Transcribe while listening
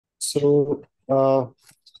So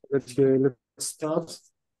let's start.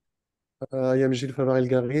 I am Gilles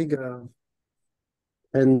Favarel-Garrigues,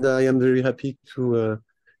 and I am very happy to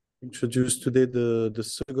introduce today the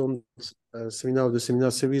second seminar of the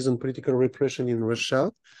seminar series on political repression in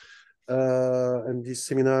Russia. And this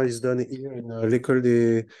seminar is done here in l'École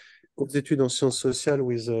des hautes études en sciences sociales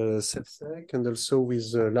with CERCEC and also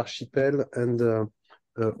with l'Archipel and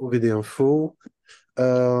OVD-Info.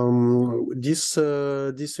 This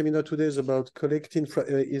seminar today is about collecting,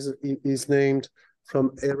 is named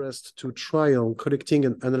From Arrest to Trial, collecting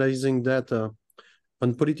and analyzing data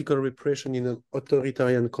on political repression in an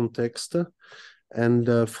authoritarian context,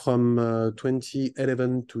 and from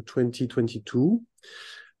 2011 to 2022.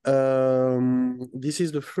 This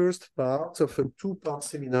is the first part of a two-part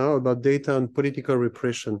seminar about data on political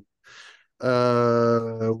repression,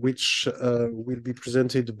 which will be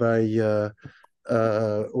presented by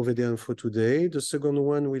OVD-Info today. The second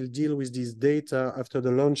one will deal with this data after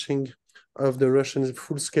the launching of the Russian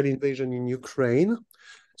full-scale invasion in Ukraine.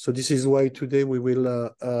 So this is why today we will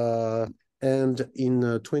end in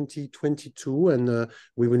 2022, and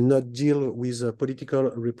we will not deal with political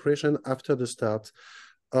repression after the start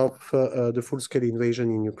of the full-scale invasion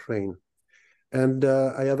in Ukraine. And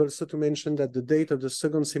I have also to mention that the date of the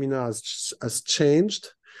second seminar has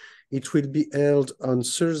changed. It will be held on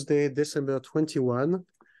Thursday, December 21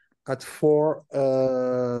 at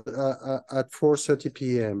 4:30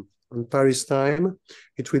 p.m. on Paris time.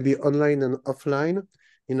 It will be online and offline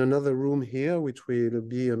in another room here, which will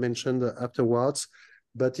be mentioned afterwards.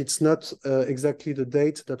 But it's not exactly the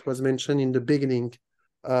date that was mentioned in the beginning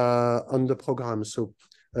on the program. So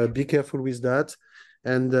be careful with that.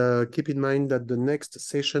 And keep in mind that the next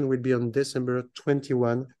session will be on December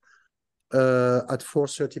 21 at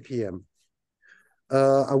 4:30 p.m.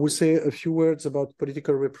 I will say a few words about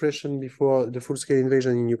political repression before the full-scale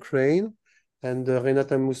invasion in Ukraine, and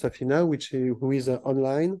Renata and Mustafina, who is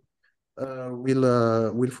online,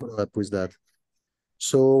 will follow up with that.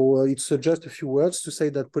 So it's just a few words to say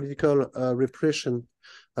that political repression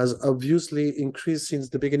has obviously increased since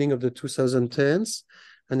the beginning of the 2010s,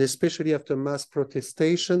 and especially after mass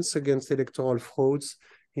protestations against electoral frauds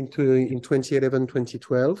in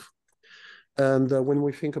 2011-2012. And when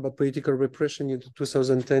we think about political repression in the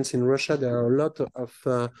 2010s in Russia, there are a lot of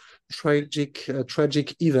tragic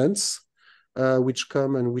events which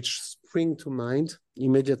come and which spring to mind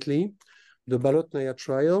immediately. The Bolotnaya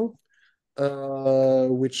trial,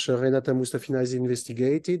 which Renata Mustafina has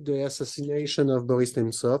investigated, the assassination of Boris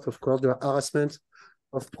Nemtsov, of course, the harassment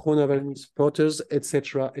of pro-Navalny supporters,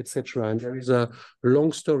 etc., etc. And there is a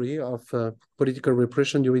long story of political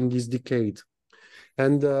repression during this decade.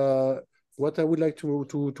 And what I would like to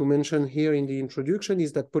mention here in the introduction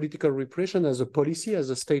is that political repression as a policy, as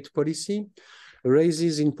a state policy,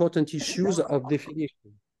 raises important issues of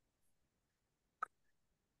definition.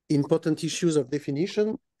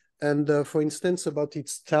 And for instance, about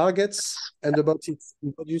its targets and about its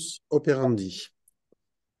modus operandi.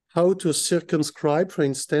 How to circumscribe, for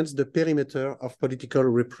instance, the perimeter of political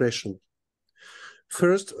repression.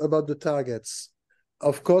 First, about the targets.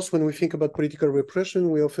 Of course, when we think about political repression,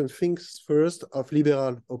 we often think first of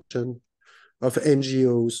liberal option, of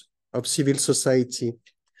NGOs, of civil society.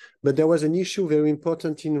 But there was an issue very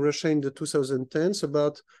important in Russia in the 2010s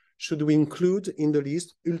about should we include in the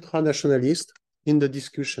list ultranationalists in the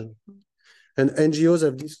discussion. And NGOs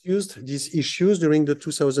have discussed these issues during the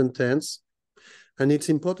 2010s. And it's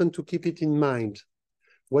important to keep it in mind.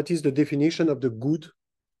 What is the definition of the good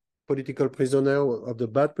political prisoner, of the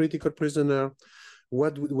bad political prisoner?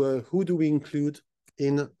 Who do we include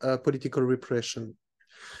in political repression?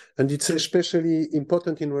 And it's especially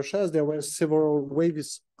important in Russia as there were several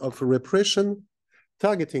waves of repression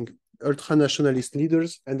targeting ultranationalist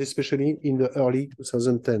leaders, and especially in the early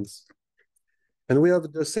 2010s. And we have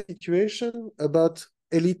the situation about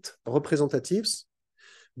elite representatives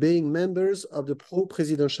being members of the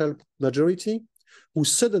pro-presidential majority who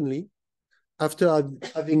suddenly, after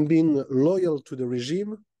having been loyal to the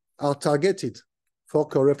regime, are targeted for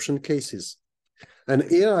corruption cases. And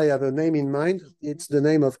here I have a name in mind. It's the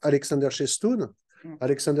name of Alexander Shestun.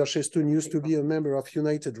 Alexander Shestun used to be a member of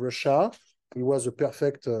United Russia. He was a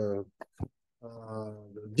perfect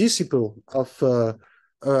disciple of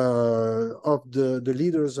the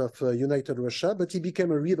leaders of United Russia, but he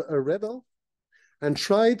became a rebel and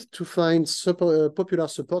tried to find popular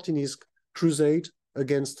support in his crusade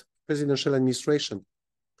against presidential administration.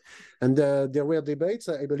 And there were debates,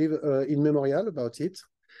 I believe, in Memorial about it.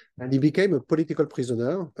 And he became a political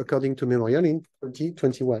prisoner, according to Memorial, in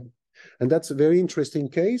 2021. And that's a very interesting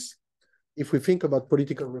case if we think about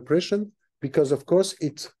political repression because of course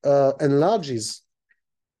it enlarges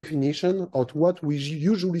definition of what we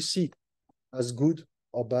usually see as good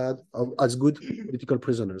or bad, or as good political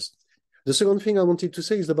prisoners. The second thing I wanted to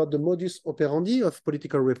say is about the modus operandi of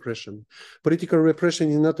political repression. Political repression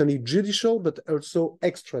is not only judicial, but also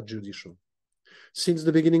extrajudicial. Since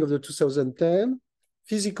the beginning of the 2010,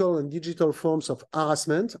 physical and digital forms of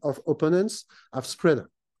harassment of opponents have spread.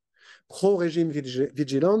 Pro-regime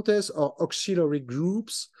vigilantes or auxiliary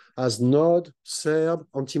groups as NOD, SERB,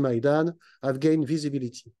 Anti-Maidan have gained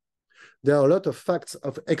visibility. There are a lot of facts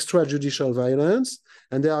of extrajudicial violence,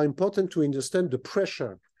 and they are important to understand the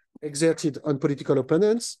pressure exerted on political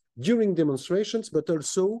opponents during demonstrations, but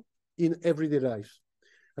also in everyday life.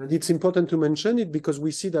 And it's important to mention it because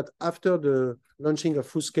we see that after the launching of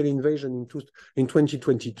full-scale invasion in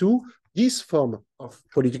 2022, this form of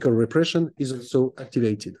political repression is also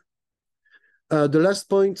activated. The last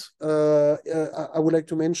point I would like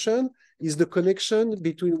to mention is the connection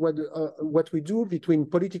between what we do between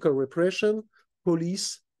political repression,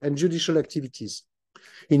 police, and judicial activities.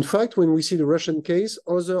 In fact, when we see the Russian case,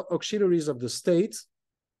 other auxiliaries of the state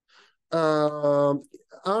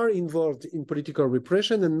are involved in political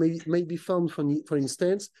repression and may be found, for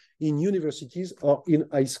instance, in universities or in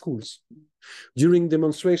high schools. During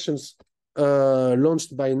demonstrations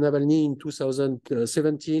launched by Navalny in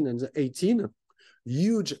 2017 and 2018,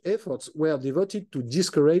 huge efforts were devoted to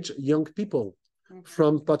discourage young people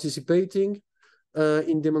from participating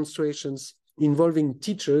in demonstrations involving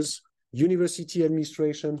teachers, university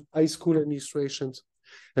administration, high school administrations,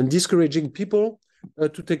 and discouraging people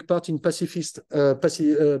to take part in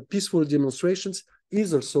peaceful demonstrations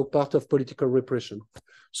is also part of political repression.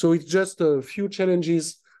 So it's just a few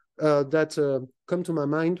challenges that come to my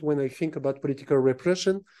mind when I think about political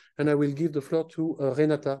repression, and I will give the floor to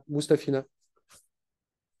Renata Mustafina.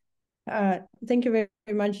 Thank you very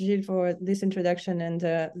much, Gilles, for this introduction, and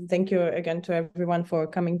thank you again to everyone for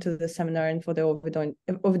coming to the seminar and for the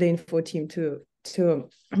OVD-Info team to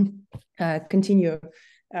continue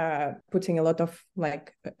putting a lot of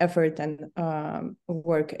effort and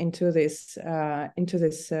work into this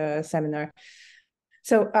seminar.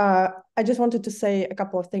 So I just wanted to say a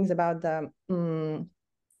couple of things about the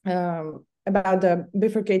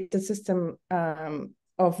bifurcated system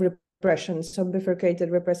of repression, so bifurcated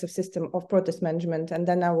repressive system of protest management, and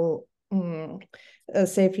then I will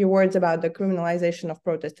say a few words about the criminalization of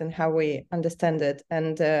protest and how we understand it,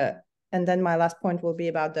 and then my last point will be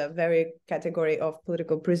about the very category of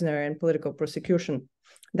political prisoner and political prosecution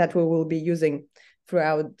that we will be using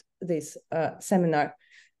throughout this seminar.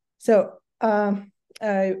 So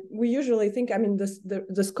we usually think, I mean,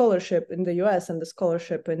 the scholarship in the US and the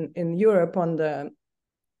scholarship in Europe on the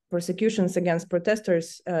persecutions against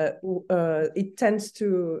protesters, it tends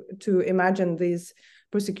to imagine these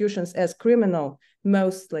persecutions as criminal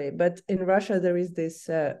mostly, but in Russia there is this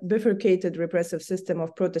bifurcated repressive system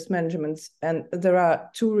of protest management, and there are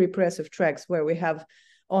two repressive tracks where we have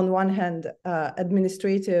on one hand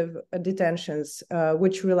administrative detentions,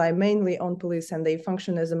 which rely mainly on police, and they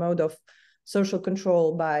function as a mode of social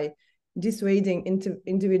control by dissuading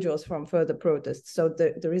individuals from further protests. So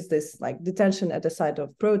there is this detention at the site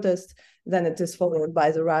of protest, then it is followed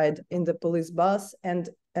by the ride in the police bus, and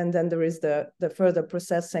then there is the further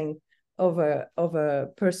processing of a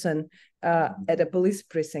person at a police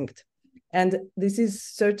precinct. And this is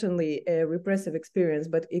certainly a repressive experience,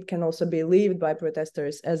 but it can also be lived by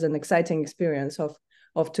protesters as an exciting experience of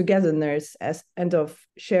togetherness and of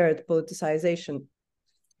shared politicization.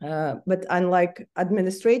 But unlike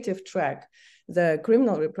administrative track, the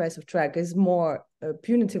criminal repressive track is more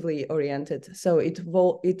punitively oriented. So it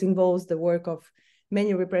involves the work of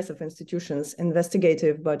many repressive institutions,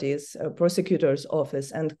 investigative bodies, prosecutor's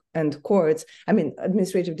office, and courts. I mean,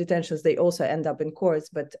 administrative detentions, they also end up in courts,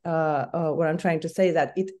 but what I'm trying to say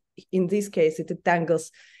that in this case, it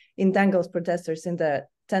entangles protesters in the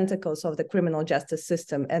tentacles of the criminal justice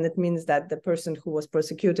system, and it means that the person who was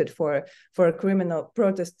prosecuted for a criminal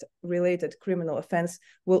protest-related criminal offense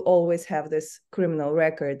will always have this criminal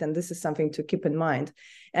record, and this is something to keep in mind.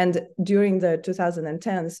 And during the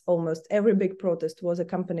 2010s, almost every big protest was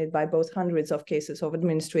accompanied by both hundreds of cases of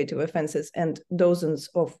administrative offenses and dozens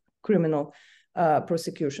of criminal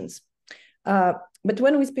prosecutions. But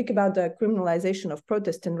when we speak about the criminalization of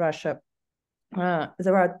protest in Russia,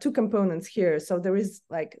 there are two components here. So there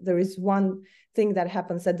is one thing that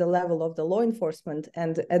happens at the level of the law enforcement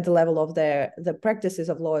and at the level of the practices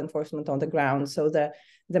of law enforcement on the ground. So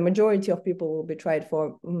the majority of people will be tried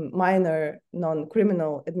for minor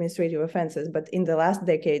non-criminal administrative offenses, but in the last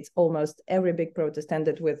decades, almost every big protest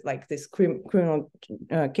ended with these criminal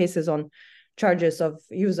cases on charges of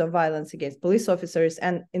use of violence against police officers,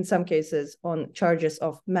 and in some cases on charges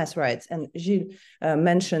of mass riots. And Gilles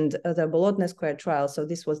mentioned the Bolotne Square trial. So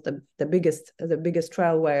this was the biggest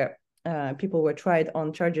trial where people were tried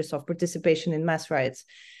on charges of participation in mass riots.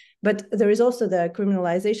 But there is also the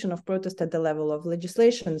criminalization of protest at the level of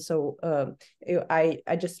legislation. So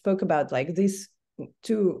I just spoke about like these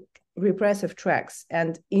two repressive tracks,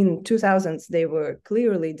 and in 2000s they were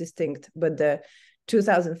clearly distinct, but the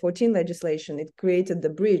 2014 legislation, it created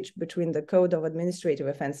the bridge between the Code of Administrative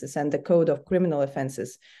Offenses and the Code of Criminal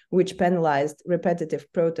Offenses, which penalized repetitive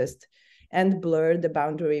protest and blurred the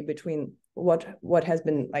boundary between what has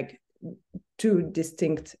been like two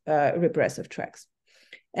distinct repressive tracks.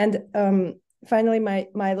 And finally,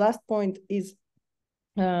 my last point is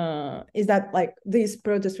that like these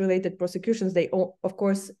protest-related prosecutions, they of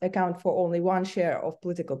course account for only one share of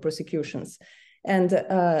political prosecutions. And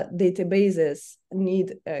databases need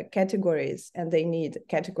categories, and they need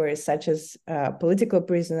categories such as political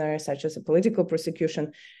prisoner, such as a political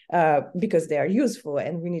prosecution, because they are useful,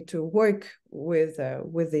 and we need to work with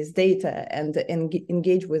this data and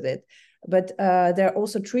engage with it. But they're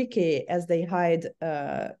also tricky as they hide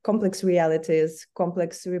complex realities,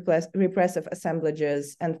 complex repressive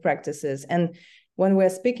assemblages and practices. And when we're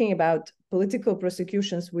speaking about political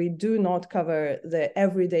prosecutions, we do not cover the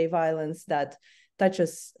everyday violence that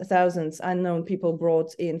touches thousands unknown people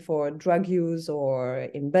brought in for drug use or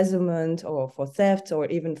embezzlement or for theft or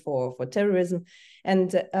even for terrorism.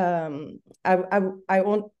 And I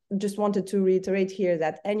just wanted to reiterate here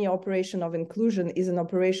that any operation of inclusion is an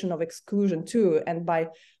operation of exclusion too. And by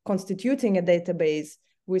constituting a database,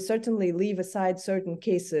 we certainly leave aside certain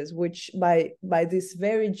cases, which by this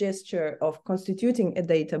very gesture of constituting a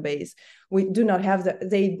database, we do not have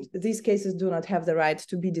these cases do not have the right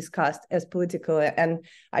to be discussed as political. And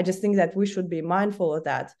I just think that we should be mindful of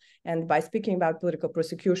that. And by speaking about political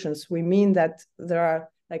prosecutions, we mean that there are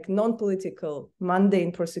like non-political,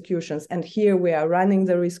 mundane prosecutions. And here we are running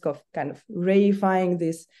the risk of kind of reifying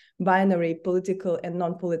these binary political and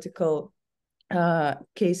non-political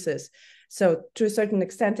cases. So to a certain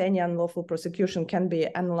extent, any unlawful prosecution can be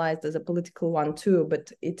analyzed as a political one too, but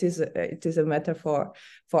it is a matter for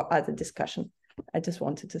other discussion. I just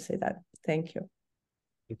wanted to say that. Thank you.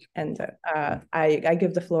 And I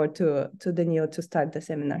give the floor to Daniel to start the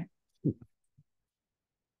seminar.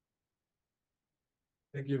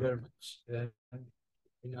 Thank you very much.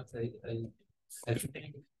 Renata, I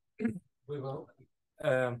think we will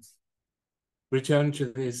return to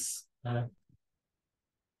this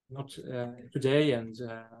not today and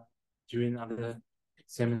during other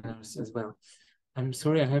seminars as well. I'm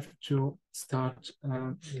sorry, I have to start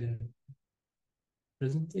the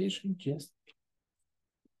presentation. Just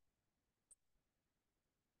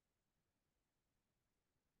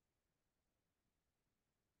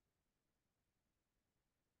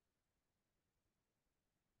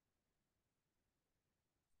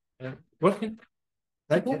working?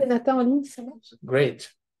 Renata en ligne, ça marche?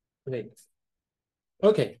 Great.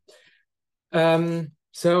 Okay.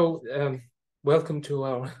 Welcome to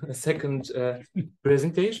our second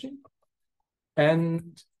presentation.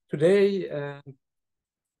 And today,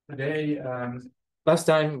 last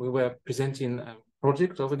time we were presenting a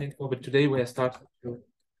project of OVD-Info, but today we are starting to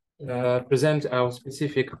present our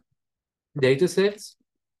specific data sets.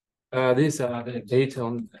 These are the data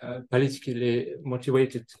on politically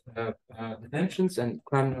motivated detentions and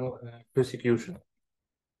criminal persecution.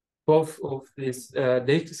 Both of these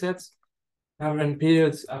data sets are in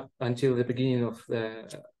periods up until the beginning of the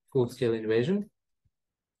full-scale invasion.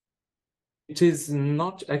 It is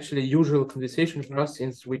not actually usual conversation for us,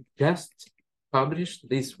 since we just published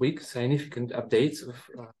this week significant updates of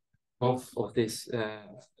both of these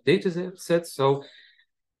data sets. So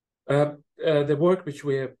the work which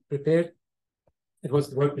we prepared, it was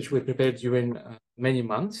the work which we prepared during many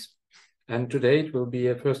months, and today it will be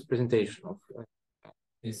a first presentation of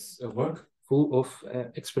this work full of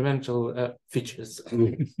experimental features.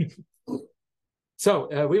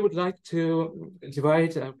 So we would like to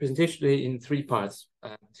divide our presentation today in three parts.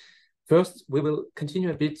 First, we will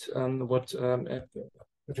continue a bit on what Gilles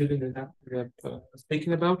and Renata were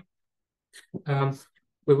speaking about.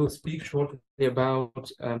 We will speak shortly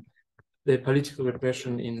about the political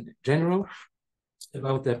repression in general,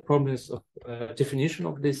 about the problems of definition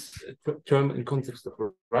of this term in context of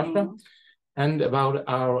Russia, and about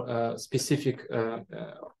our specific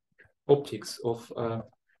optics of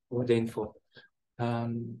OVD-Info.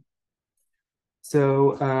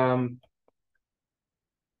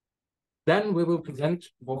 Then we will present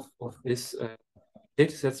both of these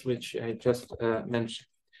data sets which I just mentioned.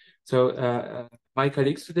 So my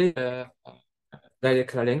colleagues today, Daria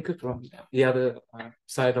Kralenko from the other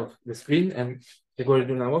side of the screen, and Grigori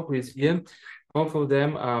Dunavov, who is here. Both of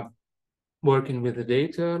them are working with the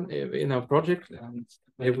data in our project, and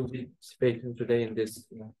they will be participating today in this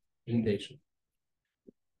presentation.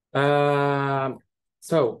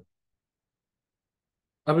 So,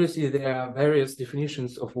 obviously, there are various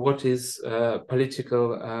definitions of what is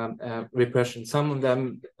political repression. Some of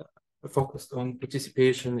them focused on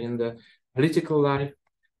participation in the political life,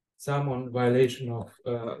 some on violation of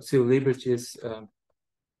civil liberties,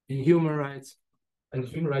 in human rights,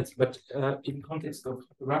 but in context of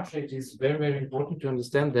Russia, it is very, very important to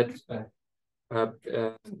understand that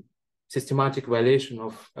systematic violation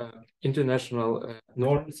of international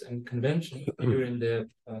norms and conventions during the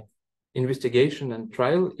investigation and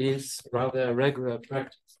trial is rather a regular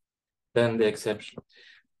practice than the exception.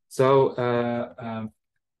 So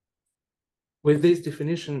with this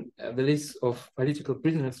definition, the list of political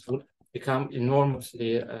prisoners would become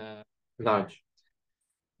enormously large.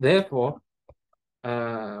 Therefore,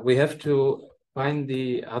 we have to find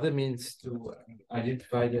the other means to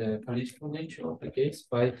identify the political nature of the case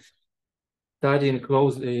by studying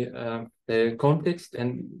closely the context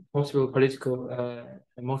and possible political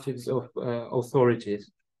motives of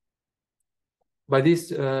authorities. By this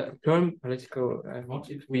term, political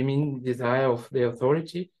motive, we mean desire of the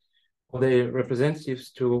authority or their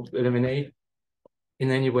representatives to eliminate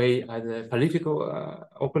in any way either a political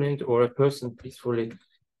opponent or a person peacefully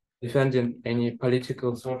defending any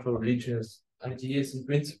political, social, religious ideas and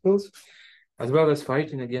principles, as well as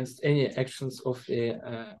fighting against any actions of the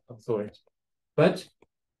authority. But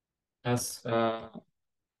as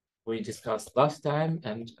we discussed last time,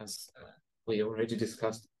 and as we already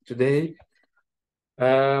discussed today,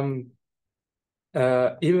 even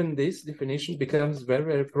this definition becomes very,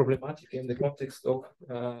 very problematic in the context of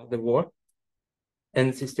the war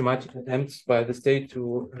and systematic attempts by the state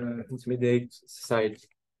to intimidate society.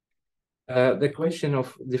 The question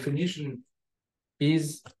of definition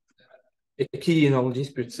is a key in all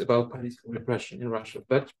disputes about political repression in Russia.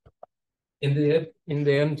 But in the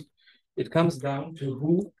end, it comes down to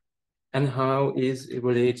who and how is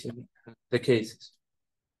evaluating the cases.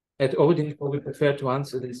 At OVD-Info, we prefer to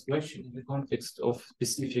answer this question in the context of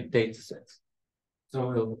specific data sets. So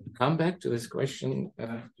we'll come back to this question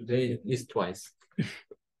today at least twice.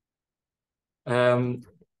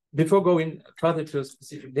 Before going further to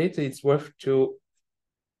specific data, it's worth to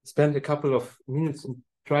spend a couple of minutes and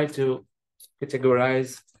try to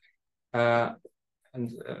categorize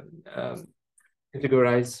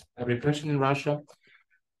repression in Russia.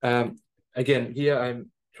 Again, here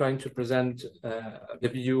I'm trying to present the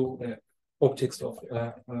view optics of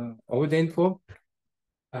OVD-Info,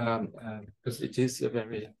 because it is a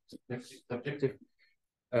very subjective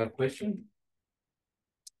question.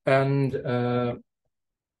 And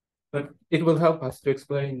but it will help us to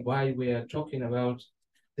explain why we are talking about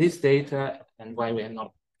this data and why we are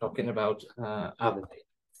not talking about other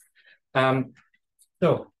data.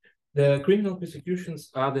 So the criminal prosecutions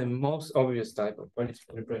are the most obvious type of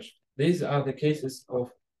political repression. These are the cases of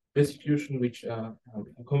persecution which are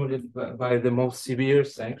accommodated by the most severe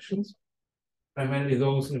sanctions, primarily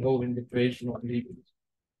those involving the creation of liberties.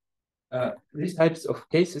 These types of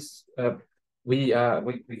cases we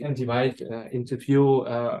can divide into few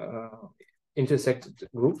intersected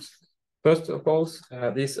groups. First of all,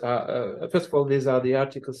 these are the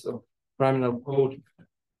articles of criminal code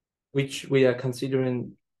which we are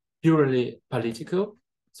considering purely political.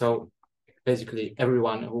 So basically,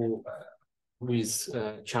 everyone who is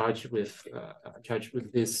charged with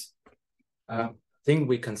this thing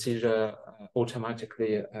we consider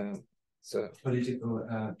automatically a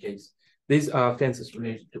political case. These are offenses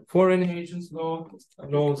related to foreign agents laws,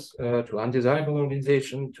 to undesirable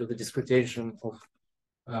organization, to the discreditation of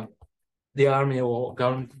the army or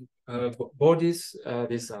government bodies.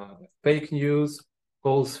 These are fake news,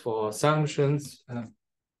 calls for sanctions,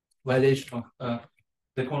 violation of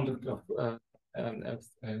the conduct of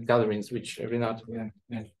gatherings, which Renata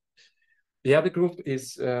mentioned. The other group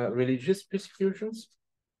is religious persecutions,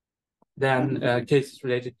 then cases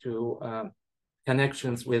related to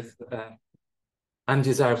connections with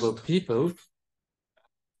undesirable people.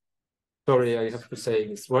 Sorry, I have to say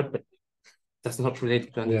this word, but that's not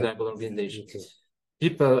related to undesirable organizations.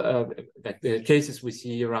 People, like the cases we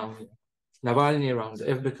see around Navalny, around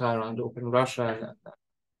FBK, around Open Russia, and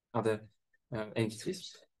other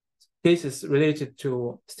entities. Cases related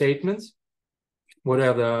to statements,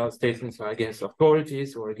 whatever statements are against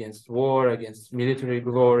authorities or against war, against military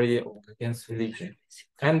glory, or against religion,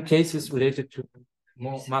 and cases related to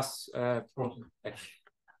more mass protest action.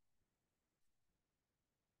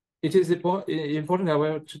 It is important,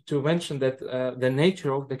 however, to mention that the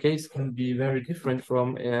nature of the case can be very different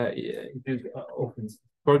from offense.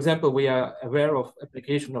 For example, we are aware of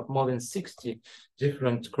application of more than 60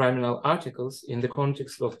 different criminal articles in the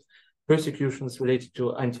context of persecutions related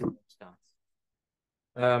to anti-stance.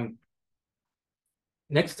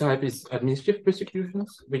 Next type is administrative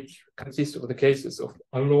persecutions, which consist of the cases of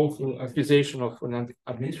unlawful accusation of an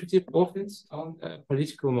administrative offense on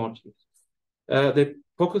political motives. The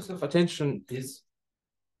focus of attention is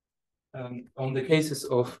on the cases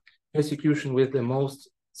of persecution with the most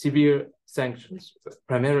severe sanctions,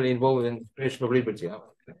 primarily involving deprivation of liberty,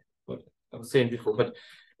 what I was saying before. But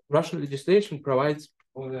Russian legislation provides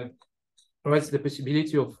the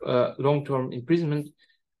possibility of long-term imprisonment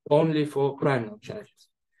only for criminal charges.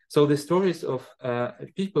 So the stories of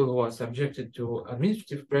people who are subjected to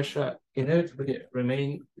administrative pressure inevitably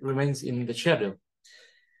remains in the shadow.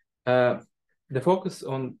 The focus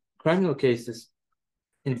on criminal cases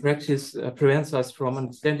in practice prevents us from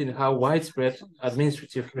understanding how widespread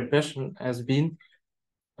administrative repression has been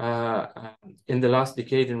in the last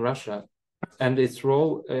decade in Russia, and its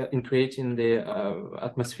role in creating the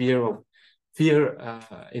atmosphere of fear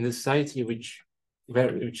in the society, which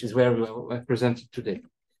is very well represented today.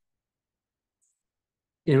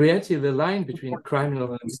 In reality, the line between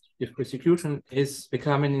criminal and administrative persecution is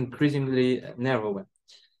becoming increasingly narrower.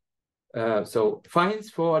 So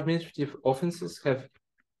fines for administrative offenses have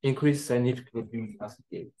increased significantly in the last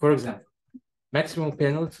year. For example, maximum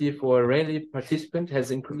penalty for a rally participant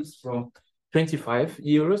has increased from 25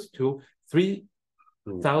 euros to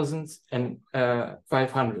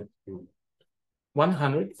 3,500,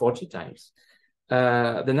 140 times.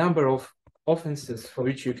 The number of offenses for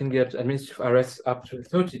which you can get administrative arrests up to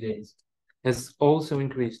 30 days has also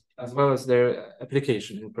increased, as well as their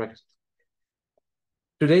application in practice.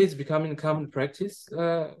 Today, it's becoming common practice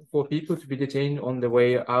for people to be detained on the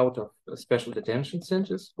way out of special detention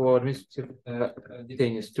centers for administrative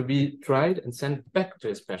detainees to be tried and sent back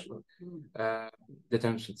to a special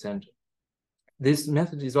detention center. This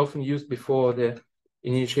method is often used before the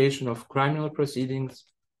initiation of criminal proceedings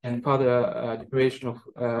and further deprivation of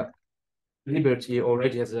liberty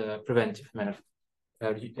already as a preventive measure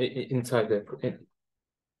inside the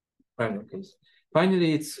criminal case.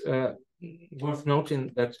 Finally, it's worth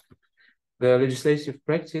noting that the legislative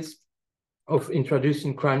practice of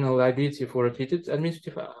introducing criminal liability for repeated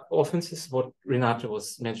administrative offenses, what Renata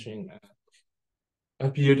was mentioning,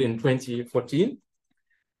 appeared in 2014.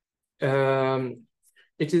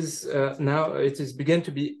 It is began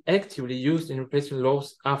to be actively used in repression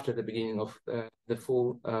laws after the beginning of the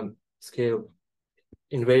full-scale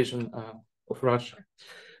invasion of Russia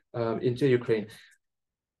into Ukraine.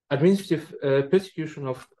 Administrative persecution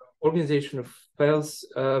of organization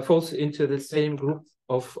falls into the same group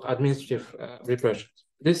of administrative repression.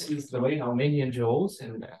 This is the way how many NGOs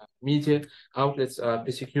and media outlets are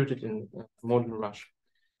persecuted in modern Russia.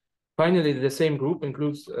 Finally, the same group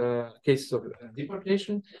includes cases of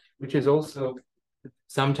deportation, which is also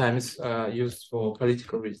sometimes used for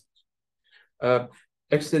political reasons.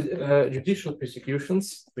 Extrajudicial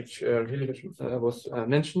persecutions, which Gilles was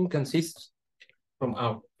mentioned, consist from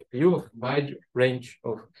our view of a wide range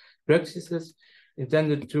of practices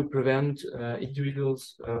intended to prevent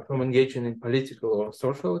individuals from engaging in political or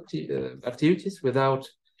social activities without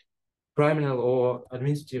criminal or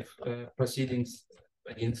administrative proceedings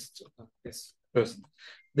against this person.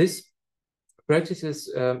 These practices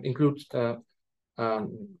include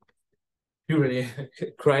purely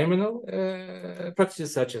criminal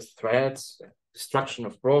practices such as threats, destruction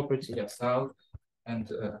of property, assault,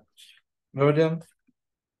 and murder,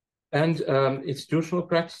 and institutional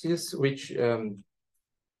practices, which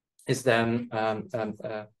is then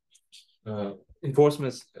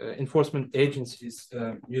enforcement agencies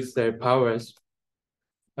use their powers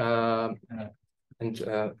and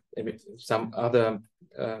some other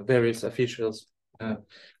various officials.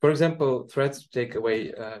 For example, threats to take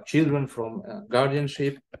away children from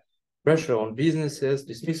guardianship, pressure on businesses,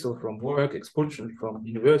 dismissal from work, expulsion from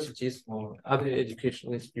universities or other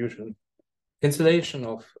educational institutions, cancellation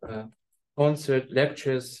of concert,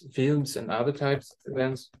 lectures, films, and other types of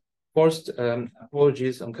events, forced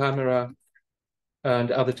apologies on camera,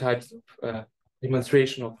 and other types of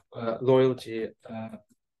demonstration of loyalty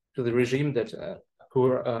to the regime that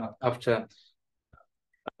occur after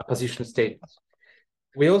opposition statements.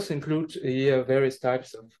 We also include here various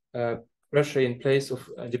types of pressure in place of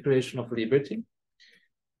deprivation of liberty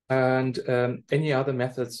and any other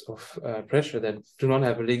methods of pressure that do not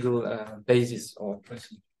have a legal basis or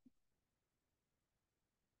precedent.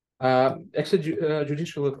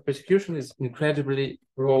 Extrajudicial persecution is an incredibly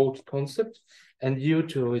broad concept, and due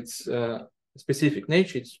to its specific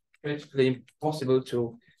nature, it's practically impossible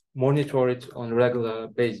to monitor it on a regular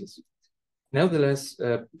basis. Nevertheless,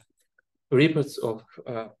 reports of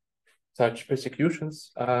such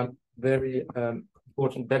persecutions are very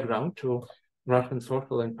important background to Russian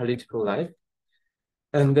social and political life,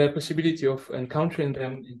 and the possibility of encountering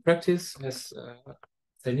them in practice has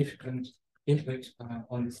significant impact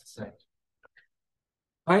on the society.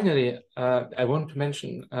 Finally, I want to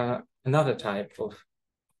mention another type of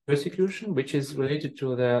persecution, which is related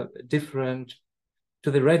to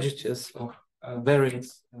the registers of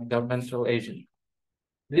various governmental agents.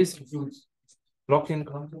 This includes blocking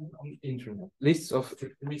content on the internet, lists of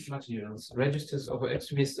extremist materials, registers of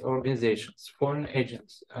extremist organizations, foreign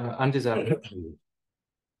agents, undesirable.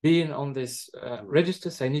 Being on this register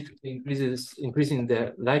significantly increasing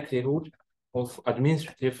the likelihood of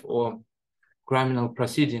administrative or criminal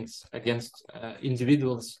proceedings against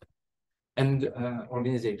individuals and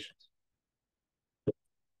organizations.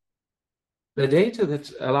 The data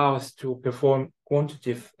that allow us to perform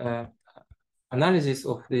quantitative analysis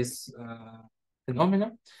of this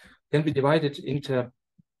phenomena can be divided into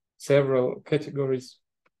several categories.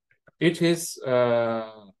 It is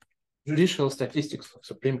judicial statistics of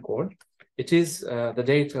Supreme Court. It is the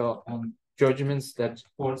data on judgments that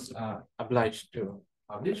courts are obliged to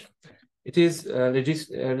publish. It is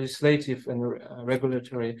legislative and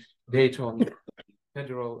regulatory data on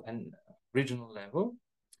federal and regional level.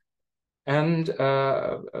 And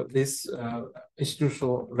these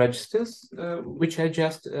institutional registers, which I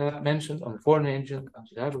just mentioned on foreign agent,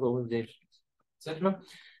 undesirable organizations, etc.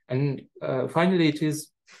 And finally, it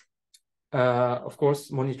is, of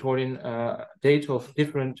course, monitoring data of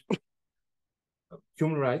different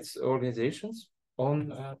human rights organizations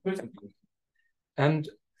on persecution. And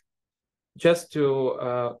just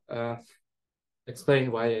to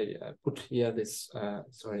explain why I put here this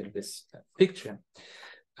picture,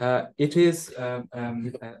 it is a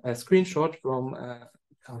screenshot from a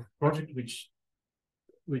project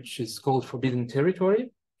which is called Forbidden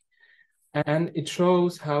Territory, and it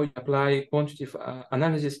shows how you apply quantitative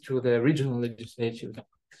analysis to the regional legislative.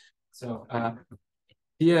 So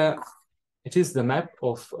here it is the map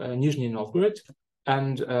of Nizhny Novgorod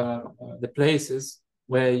and the places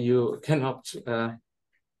where you cannot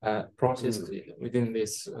protest within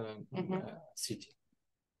this city.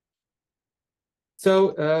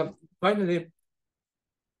 So finally,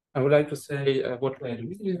 I would like to say what we are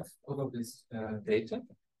doing with all of this data.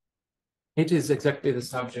 It is exactly the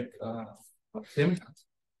subject of seminars.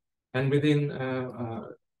 And within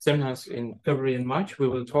seminars in February and March, we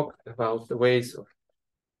will talk about the ways of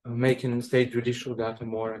making state judicial data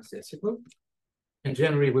more accessible. In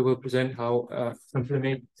January, we will present how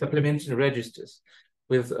supplementary registers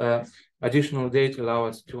with additional data allow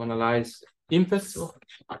us to analyze impacts of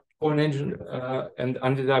foreign agent and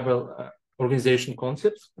undesirable organization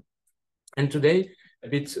concepts. And today, a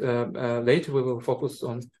bit later, we will focus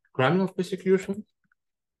on criminal persecution.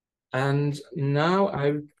 And now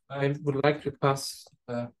I would like to pass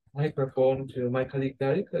the microphone to my colleague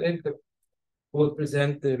Gilles, who will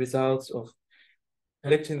present the results of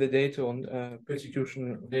collecting the data on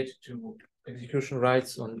persecution related to execution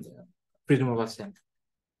rights on freedom of assembly.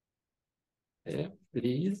 Yeah,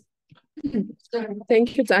 please.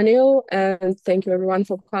 Thank you, Daniel, and thank you everyone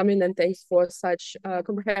for coming, and thanks for such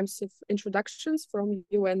comprehensive introductions from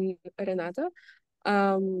you and Renata.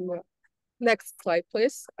 Next slide,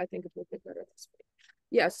 please. I think it will be better this way.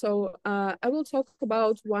 Yeah, so I will talk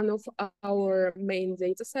about one of our main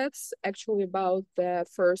data sets, actually about the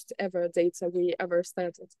first ever data we ever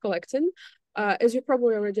started collecting. As you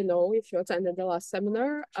probably already know, if you attended the last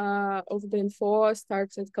seminar, OVD-Info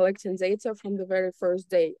started collecting data from the very first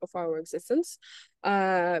day of our existence,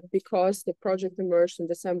 because the project emerged in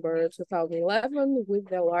December 2011 with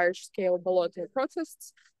the large-scale balloting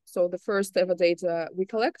protests. So the first ever data we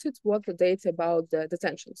collected was the data about the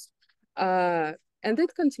detentions. And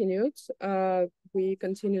it continued. We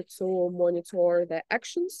continued to monitor the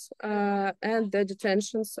actions and the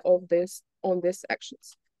detentions of on these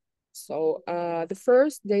actions. So the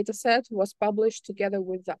first data set was published together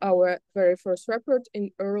with our very first report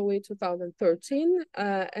in early 2013,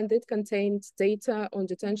 and it contained data on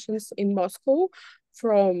detentions in Moscow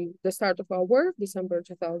from the start of our work, December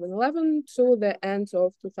 2011, to the end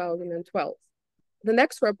of 2012. The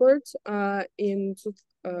next report that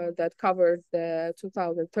covered the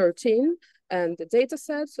 2013 and the data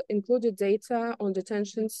sets included data on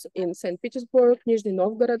detentions in St. Petersburg, Nizhny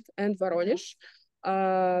Novgorod, and Voronezh.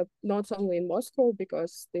 not only in Moscow,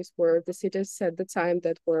 because these were the cities at the time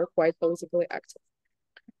that were quite politically active.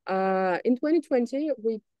 In 2020,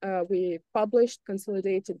 we published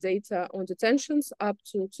consolidated data on detentions up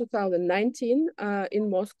to 2019 in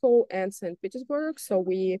Moscow and St. Petersburg. So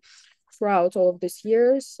we, throughout all of these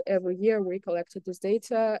years, every year we collected this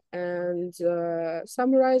data and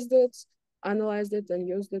summarized it, analyzed it, and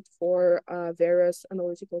used it for various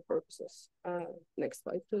analytical purposes. Next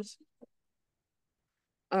slide, please.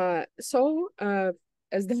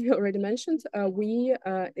 As David already mentioned, we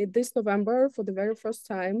this November, for the very first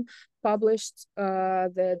time, published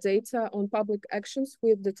the data on public actions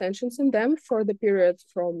with detentions in them for the period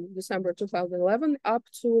from December 2011 up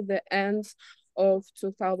to the end of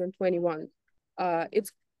 2021.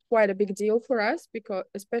 It's quite a big deal for us,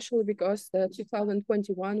 especially because the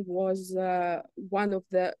 2021 was one of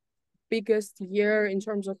the biggest year in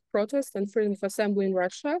terms of protest and freedom of assembly in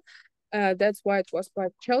Russia. That's why it was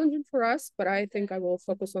quite challenging for us, but I think I will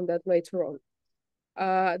focus on that later on.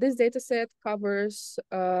 This data set covers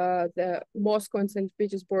the Moscow and St.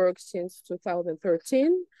 Petersburg since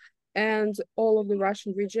 2013, and all of the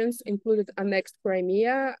Russian regions, included annexed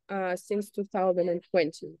Crimea, since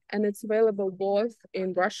 2020. And it's available both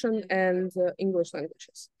in Russian and English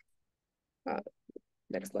languages.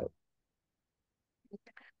 Next slide.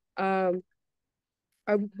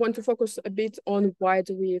 I want to focus a bit on why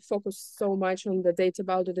do we focus so much on the data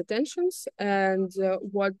about the detentions and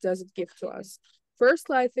what does it give to us.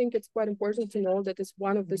 Firstly, I think it's quite important to know that it's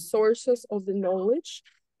one of the sources of the knowledge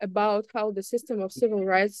about how the system of civil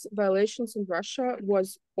rights violations in Russia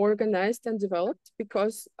was organized and developed,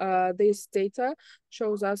 because this data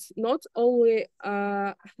shows us not only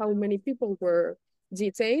how many people were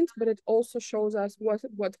detained, but it also shows us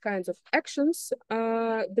what kinds of actions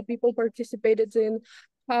the people participated in,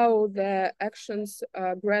 how the actions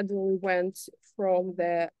gradually went from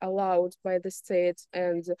the allowed by the state,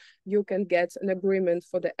 and you can get an agreement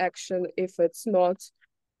for the action if it's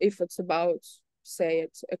about, say,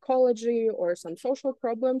 it's ecology or some social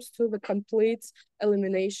problems, to the complete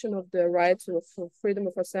elimination of the right to freedom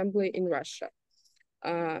of assembly in Russia.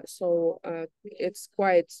 It's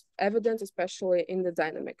quite evident, especially in the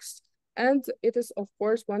dynamics. And it is, of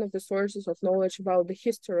course, one of the sources of knowledge about the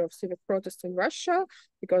history of civic protest in Russia,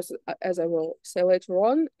 because, as I will say later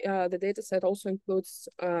on, the data set also includes,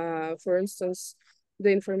 for instance,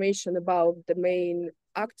 the information about the main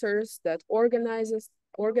actors that organized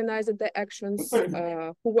the actions,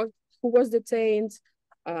 who was detained,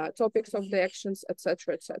 topics of the actions,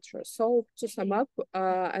 etc., etc. So to sum up,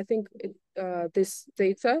 I think this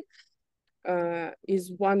data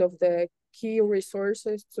is one of the key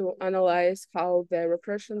resources to analyze how the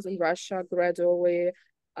repressions in Russia gradually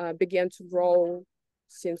began to grow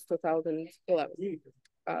since 2011.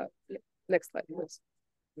 Next slide, please.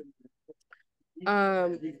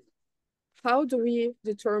 How do we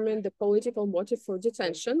determine the political motive for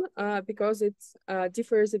detention? Because it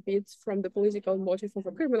differs a bit from the political motive of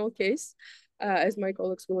a criminal case, as my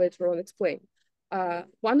colleagues will later on explain.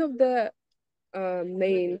 One of the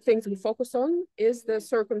main things we focus on is the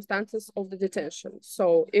circumstances of the detention.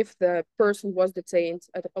 So if the person was detained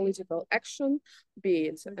at a political action, be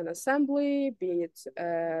it an assembly, be it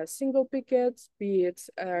a single picket, be it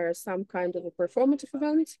some kind of a performative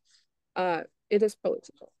event, it is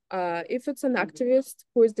political. If it's an activist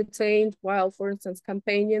who is detained while, for instance,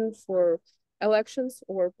 campaigning for elections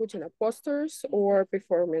or putting up posters or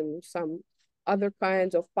performing some other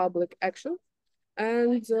kind of public action,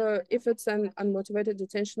 and if it's an unmotivated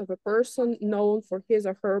detention of a person known for his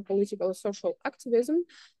or her political or social activism,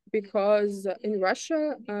 because in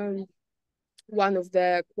Russia, one of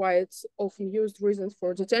the quite often used reasons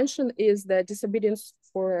for detention is the disobedience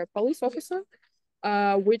for a police officer,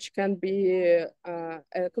 which can be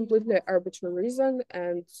a completely arbitrary reason.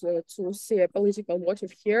 And to see a political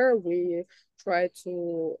motive here, we try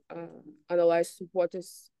to analyze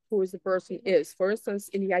who is the person is. For instance,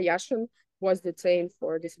 Ilya Yashin was detained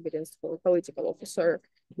for disobedience for a political officer,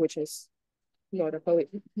 which is not a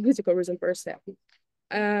political reason per se.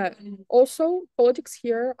 Also, politics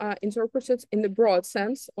here are interpreted in the broad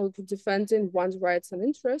sense of defending one's rights and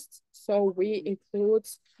interests. So we include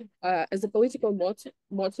as a political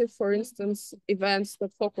motive, for instance, events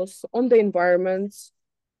that focus on the environment,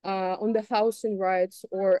 on the housing rights,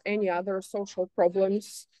 or any other social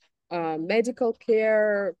problems, medical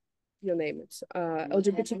care, you name it,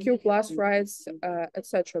 LGBTQ plus rights,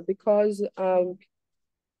 etc. Because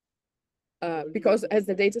as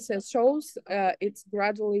the data set shows, it's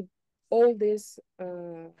gradually, all these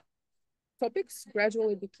topics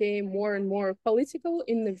gradually became more and more political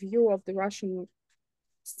in the view of the Russian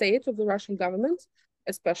state of the Russian government,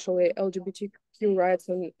 especially LGBTQ rights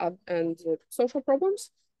and social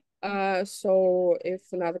problems. So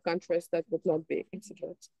if in other countries that would not be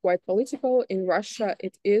considered quite political, in Russia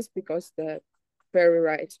it is, because the very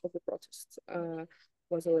right of the protest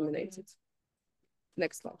was eliminated.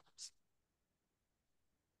 Next slide, please.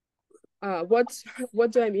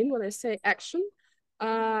 What do I mean when I say action?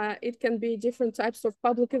 It can be different types of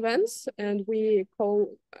public events, and we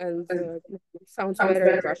call, and sounds better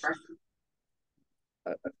in Russian.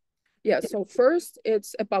 Yeah, so first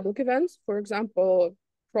it's a public event, for example,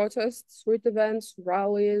 protests, street events,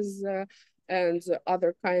 rallies, and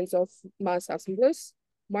other kinds of mass assemblies,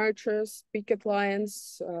 marches, picket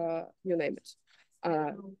lines, you name it.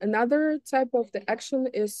 Another type of the action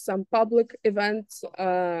is some public event,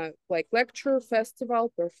 like lecture,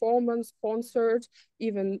 festival, performance, concert,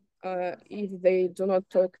 even if they do not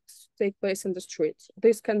take place in the street.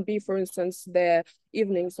 This can be, for instance, the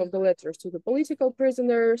evenings of the letters to the political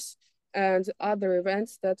prisoners and other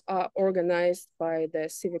events that are organized by the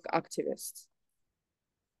civic activists.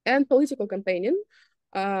 And political campaigning,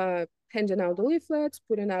 handing out the leaflets,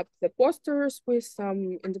 putting up the posters with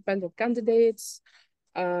some independent candidates,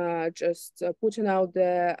 just putting out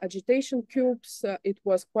the agitation cubes. It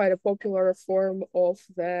was quite a popular form of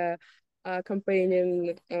the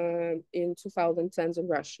campaigning in 2010s in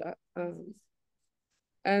Russia.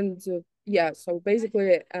 Yeah, so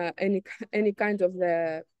basically any kind of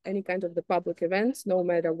the public events, no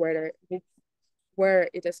matter where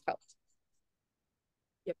it is held.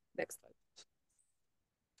 Yep, next slide.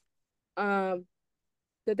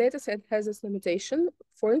 The dataset has this limitation.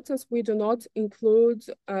 For instance, we do not include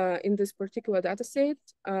in this particular dataset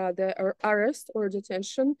the arrest or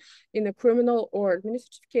detention in a criminal or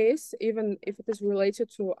administrative case, even if it is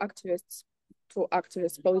related to activists'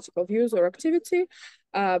 political views or activity,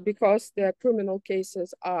 because the criminal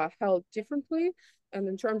cases are held differently. And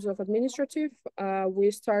in terms of administrative,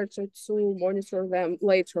 we started to monitor them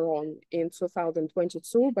later on in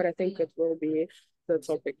 2022, but I think it will be the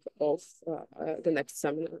topic of the next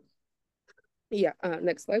seminar. Yeah,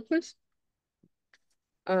 next slide, please.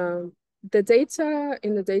 The data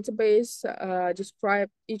in the database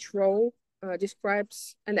each row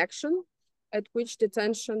describes an action at which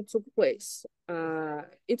detention took place.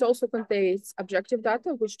 It also contains objective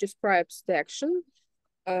data, which describes the action.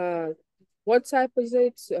 What type is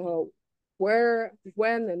it, where,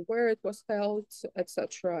 when, and where it was held,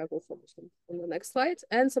 etc. I will focus on the next slide.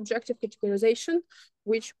 And subjective categorization,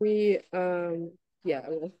 which we, yeah,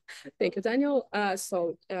 well, thank you, Daniel.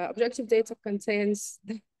 So objective data contains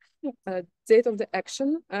the date of the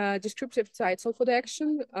action, descriptive title for the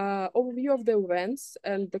action, overview of the events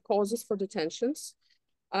and the causes for detentions.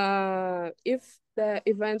 If the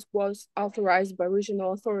event was authorized by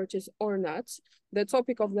regional authorities or not, the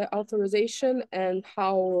topic of the authorization and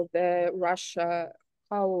how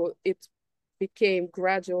it became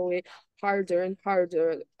gradually harder and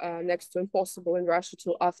harder, next to impossible in Russia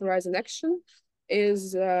to authorize an action,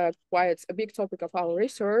 is quite a big topic of our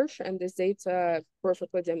research, and this data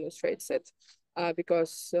perfectly demonstrates it,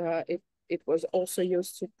 because it was also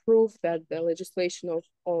used to prove that the legislation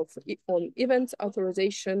on event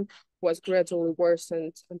authorization was gradually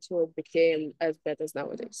worsened until it became as bad as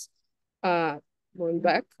nowadays. Going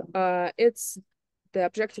back, the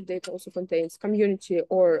objective data also contains community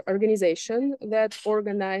or organization that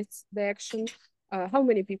organized the action, how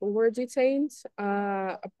many people were detained,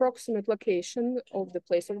 approximate location of the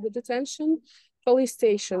place of the detention, police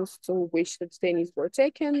stations to which the detainees were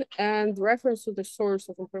taken, and reference to the source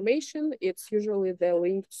of information. It's usually the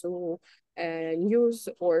link to news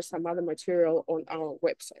or some other material on our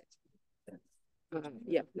website.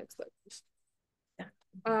 Yeah, next slide, please.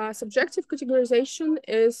 Subjective categorization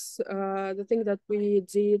is the thing that we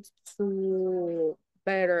did to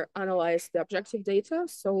better analyze the objective data.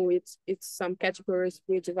 So it's some categories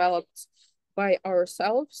we developed by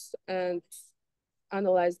ourselves and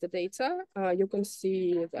analyze the data. You can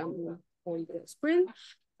see them on the screen.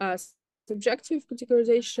 Subjective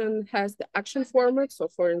categorization has the action format. So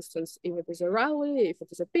for instance, if it is a rally, if it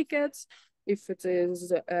is a picket, if it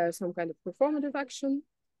is some kind of performative action.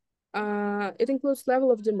 It includes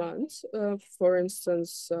level of demand. For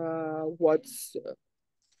instance, what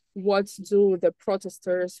do the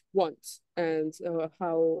protesters want, and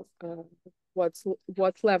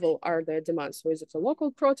what level are their demands? So is it a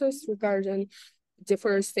local protest regarding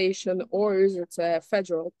deforestation, or is it a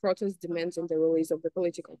federal protest demanding the release of the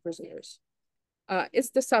political prisoners?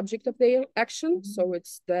 It's the subject of the action, so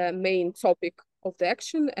it's the main topic of the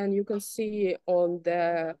action, and you can see on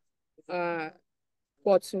the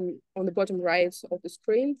bottom right of the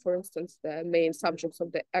screen, for instance, the main subjects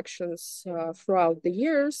of the actions throughout the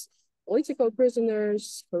years, political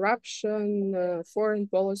prisoners, corruption, foreign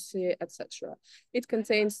policy, etc. It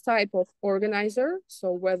contains type of organizer,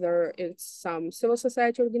 so whether it's some civil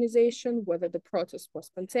society organization, whether the protest was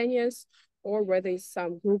spontaneous, or whether it's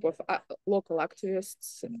some group of local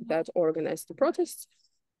activists that organized the protests.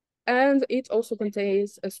 And it also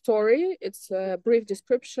contains a story. It's a brief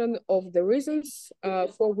description of the reasons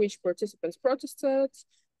for which participants protested.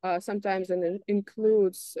 Sometimes it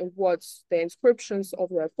includes what the inscriptions of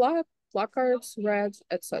their placards read,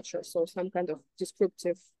 etc. So some kind of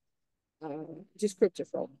descriptive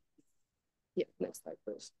role. Yeah, next slide,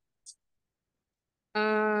 please.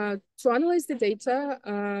 To analyze the data,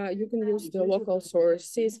 you can use the local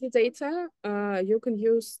source CSV data. You can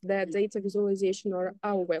use the data visualization on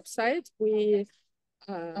our website. We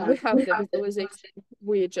have the visualization.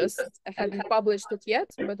 We just haven't published it yet,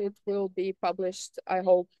 but it will be published, I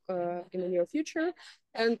hope, in the near future.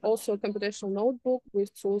 And also a computational notebook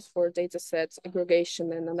with tools for data sets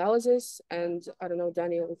aggregation and analysis. And I don't know,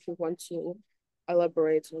 Daniel, if you want to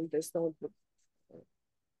elaborate on this notebook.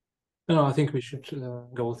 No, I think we should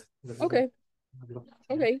go with the Okay.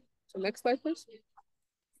 Okay. So next slide, please.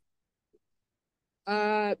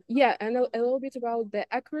 Yeah, and a little bit about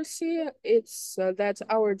the accuracy. It's that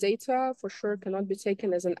our data for sure cannot be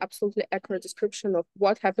taken as an absolutely accurate description of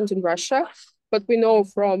what happened in Russia. But we know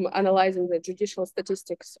from analyzing the judicial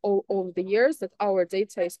statistics all over the years that our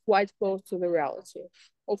data is quite close to the reality.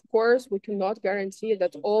 Of course, we cannot guarantee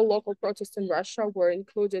that all local protests in Russia were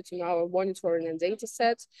included in our monitoring and data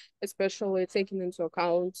sets, especially taking into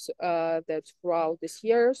account that throughout these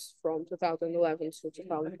years, from 2011 to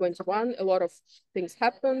 2021, a lot of things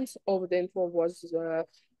happened. OVD-Info was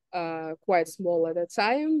quite small at the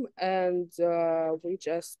time, and we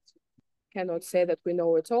just cannot say that we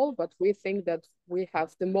know it all, but we think that we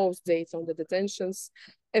have the most data on the detentions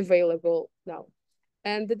available now.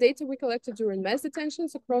 And the data we collected during mass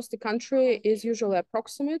detentions across the country is usually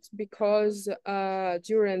approximate because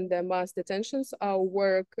during the mass detentions, our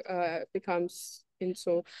work becomes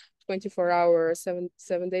into 24 hours,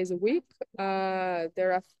 seven days a week.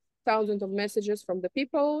 There are thousands of messages from the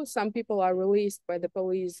people. Some people are released by the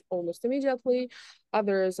police almost immediately.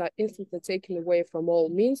 Others are instantly taken away from all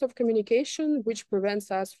means of communication, which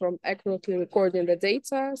prevents us from accurately recording the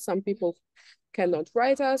data. Some people cannot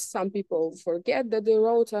write us. Some people forget that they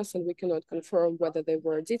wrote us and we cannot confirm whether they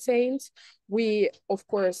were detained. We, of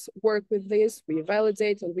course, work with this, we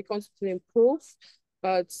validate and we constantly improve,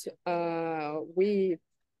 but we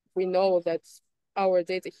know that our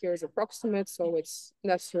data here is approximate, so it's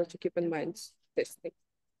necessary to keep in mind this thing.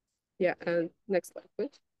 Yeah, and next slide,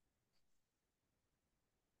 please.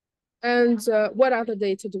 And what other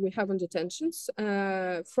data do we have on detentions?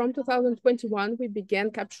 From 2021, we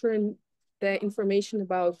began capturing the information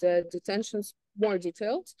about the detentions more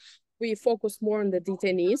detailed. We focus more on the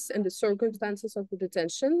detainees and the circumstances of the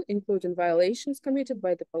detention, including violations committed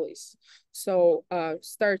by the police. So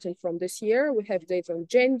starting from this year, we have data on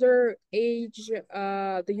gender, age,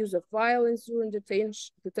 the use of violence during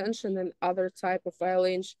detention and other type of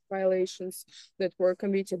violations that were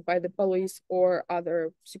committed by the police or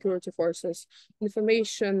other security forces,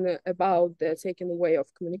 information about the taking away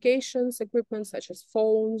of communications equipment, such as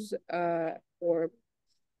phones or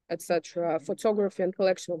etc., photography and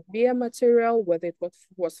collection of BM material, whether it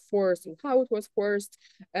was forced and how it was forced,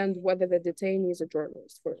 and whether the detainee is a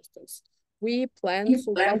journalist, for instance. We plan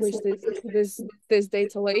to publish this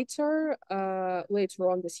data later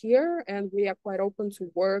on this year, and we are quite open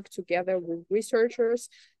to work together with researchers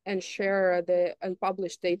and share the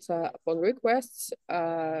unpublished data upon requests.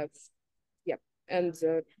 And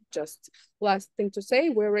just last thing to say,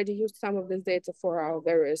 we already used some of this data for our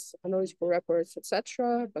various analytical reports,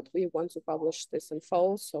 etc., but we want to publish this in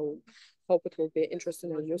fall, so hope it will be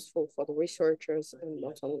interesting and useful for the researchers and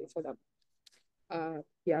not only for them.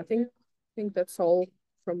 Yeah, I think that's all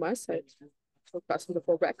from my side. So passing the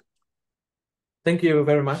floor back. Thank you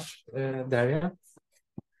very much, Daria.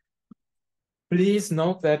 Please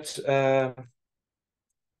note that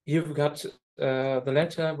you've got the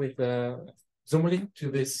letter with the Zoom link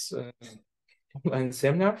to this online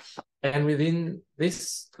seminar, and within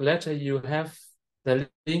this letter you have the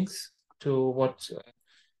links to what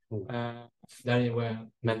Daniel were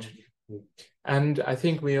mentioning. And I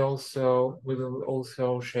think we will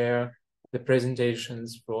also share the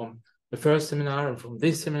presentations from the first seminar and from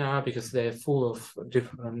this seminar, because they're full of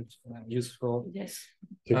different useful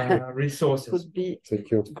resources. Would be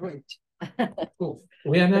Thank you. Great. Cool.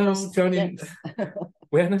 We are now turning. Yes.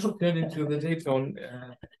 We are now turning to the data on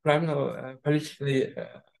criminal politically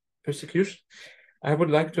persecution. I would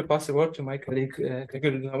like to pass the word to my colleague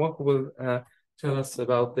Gilles, who will tell us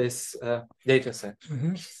about this data set.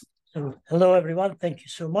 So, hello, everyone. Thank you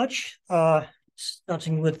so much.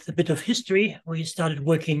 Starting with a bit of history, we started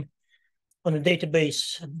working on a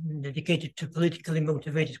database dedicated to politically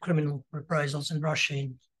motivated criminal reprisals in Russia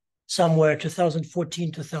in somewhere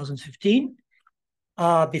 2014, 2015.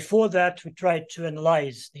 Before that, we tried to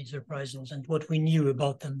analyze these reprisals and what we knew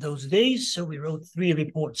about them those days. So we wrote 3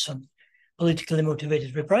 reports on politically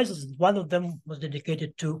motivated reprisals, and one of them was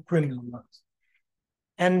dedicated to criminal ones.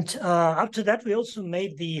 And after that, we also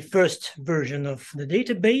made the first version of the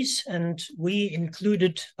database, and we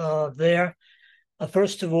included there,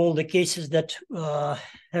 first of all, the cases that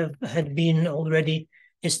had been already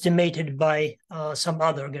estimated by some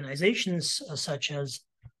other organizations, such as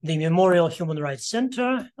the Memorial Human Rights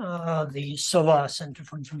Center, the SOVA Center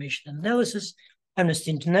for Information Analysis,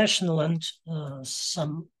 Amnesty International, and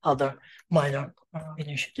some other minor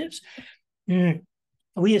initiatives.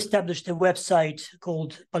 We established a website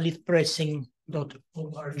called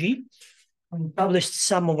politpressing.org and published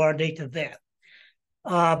some of our data there.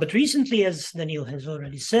 But recently, as Daniel has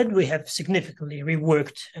already said, we have significantly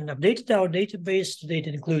reworked and updated our database. The data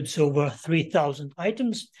includes over 3,000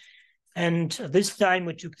 items. And this time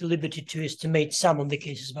we took the liberty to estimate some of the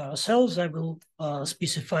cases by ourselves. I will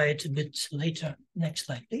specify it a bit later. Next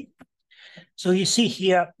slide, please. So you see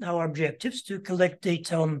here our objectives: to collect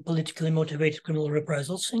data on politically motivated criminal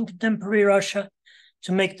reprisals in contemporary Russia,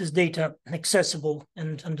 to make this data accessible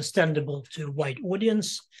and understandable to a wide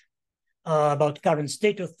audience, about current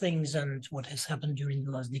state of things and what has happened during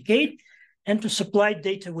the last decade, and to supply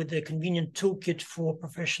data with a convenient toolkit for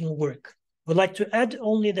professional work. I'd like to add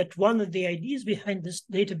only that one of the ideas behind this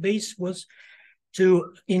database was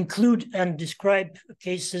to include and describe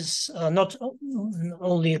cases, not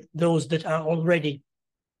only those that are already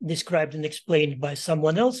described and explained by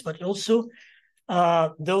someone else, but also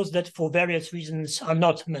those that for various reasons are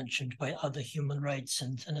not mentioned by other human rights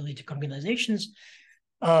and analytic organizations,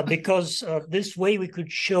 because this way we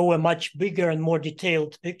could show a much bigger and more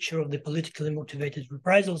detailed picture of the politically motivated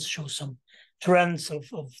reprisals, show some trends of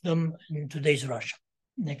them in today's Russia.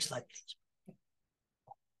 Next slide, please.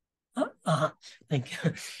 Thank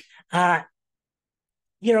you.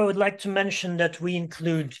 Here I would like to mention that we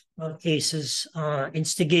include cases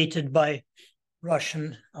instigated by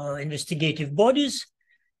Russian investigative bodies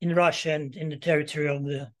in Russia and in the territory of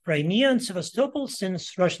the Crimea and Sevastopol,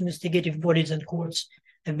 since Russian investigative bodies and courts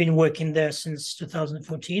have been working there since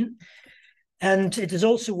 2014. And it is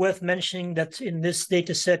also worth mentioning that in this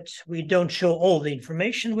data set, we don't show all the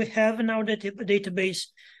information we have in our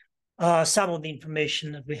database. Some of the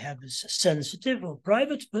information that we have is sensitive or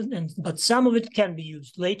private, but some of it can be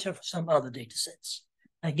used later for some other data sets.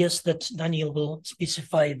 I guess that Daniel will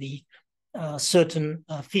specify the certain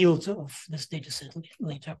fields of this data set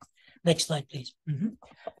later. Next slide, please.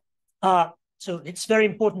 So it's very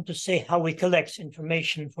important to say how we collect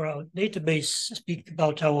information for our database, speak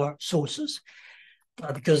about our sources,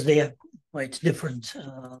 because they are quite different.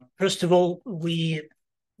 First of all, we,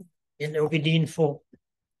 in OVD-Info,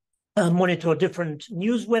 monitor different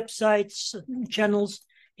news websites, channels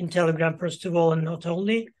in Telegram, first of all, and not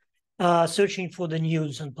only, searching for the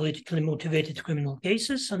news on politically motivated criminal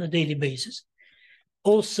cases on a daily basis.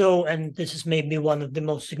 Also, and this is maybe one of the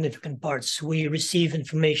most significant parts, we receive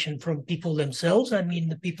information from people themselves. I mean,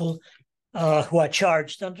 the people who are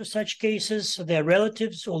charged under such cases, their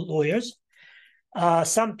relatives or lawyers.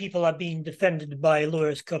 Some people are being defended by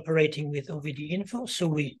lawyers cooperating with OVD-Info, so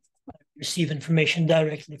we receive information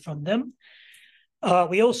directly from them.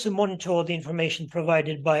 We also monitor the information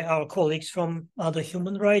provided by our colleagues from other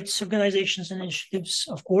human rights organizations and initiatives,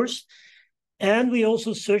 of course. And we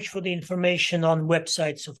also search for the information on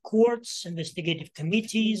websites of courts, investigative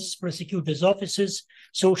committees, prosecutors' offices,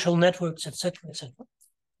 social networks, etc., etc.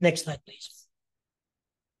 Next slide, please.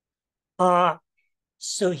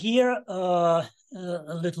 So here, a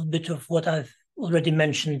little bit of what I've already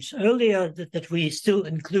mentioned earlier, that we still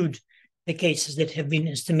include the cases that have been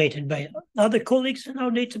estimated by other colleagues in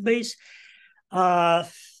our database.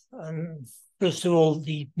 First of all,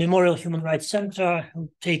 the Memorial Human Rights Center,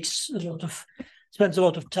 who spends a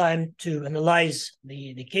lot of time to analyze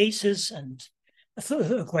the cases and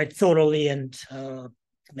quite thoroughly, and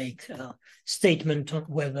make a statement on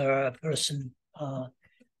whether a person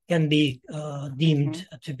can be deemed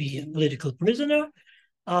to be a political prisoner.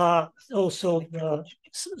 Also, the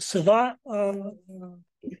SOVA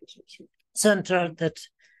Center, that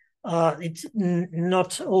it's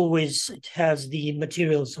not always, it has the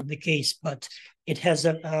materials of the case, but it has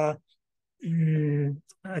a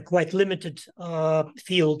quite limited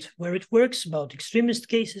field where it works, about extremist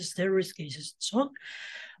cases, terrorist cases, and so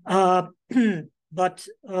on. But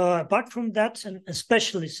apart from that, and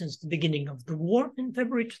especially since the beginning of the war in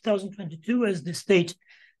February 2022, as the state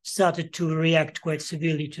started to react quite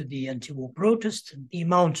severely to the anti-war protests, and the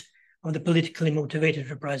amount of the politically motivated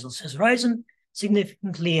reprisals has risen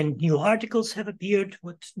significantly, and new articles have appeared,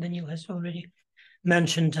 what Daniel has already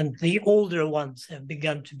mentioned, and the older ones have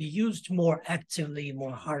begun to be used more actively,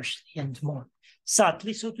 more harshly, and more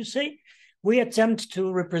subtly, so to say. We attempt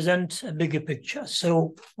to represent a bigger picture.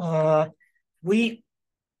 So we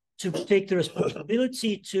take the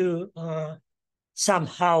responsibility to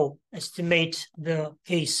somehow estimate the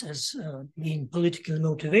case as being politically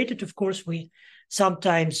motivated. Of course, we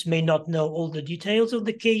sometimes may not know all the details of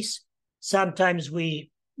the case. Sometimes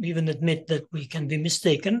we even admit that we can be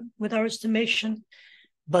mistaken with our estimation,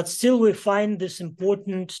 but still we find this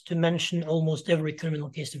important to mention almost every criminal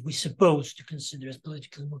case that we suppose to consider as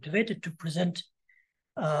politically motivated, to present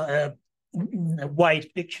a wide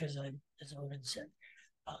picture, as I already said.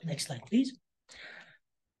 Next slide, please.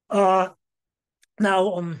 Now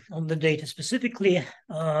on the data specifically,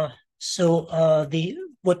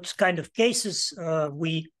 what kind of cases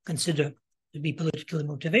we consider to be politically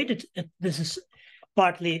motivated. This is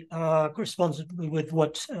partly corresponds with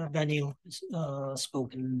what Daniel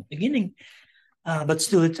spoke in the beginning, but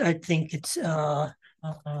still, I think it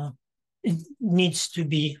needs to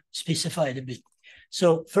be specified a bit.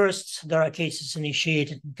 So first, there are cases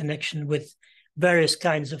initiated in connection with various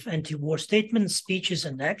kinds of anti-war statements, speeches,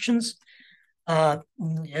 and actions.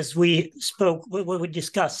 As we spoke, what we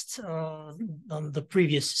discussed on the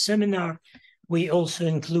previous seminar, we also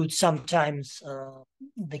include sometimes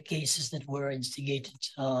the cases that were instigated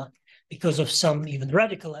because of some even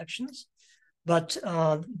radical actions. But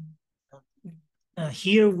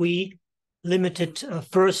here we limited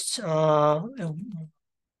first,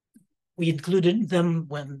 we included them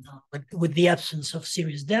when with the absence of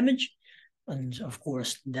serious damage, and of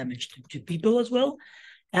course damage to people as well.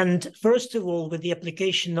 And first of all, with the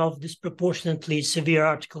application of disproportionately severe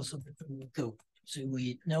articles of the criminal code. So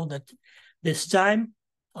we know that this time,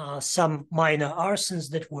 some minor arsons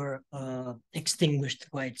that were extinguished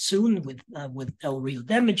quite soon with no real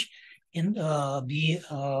damage can be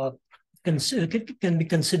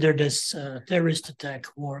considered as terrorist attack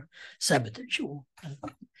or sabotage.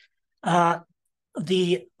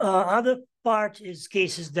 The other part is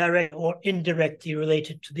cases direct or indirectly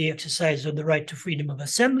related to the exercise of the right to freedom of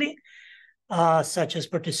assembly, such as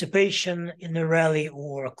participation in a rally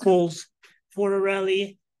or calls for a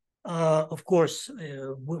rally. Of course,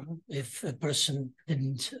 if a person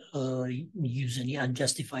didn't use any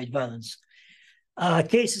unjustified violence.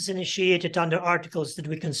 Cases initiated under articles that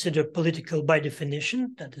we consider political by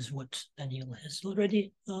definition, that is what Daniel has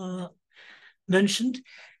already mentioned.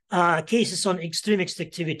 Cases on extremist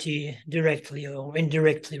activity directly or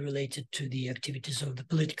indirectly related to the activities of the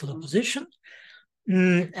political opposition,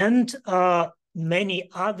 and many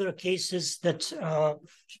other cases that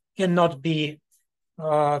cannot be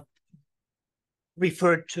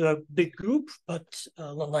referred to a big group, but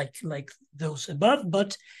like those above,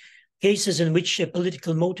 but cases in which a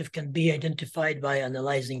political motive can be identified by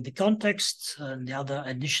analyzing the context and the other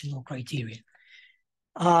additional criteria.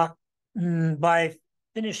 By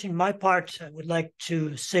finishing my part, I would like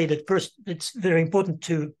to say that first, it's very important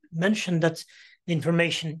to mention that the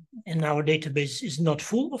information in our database is not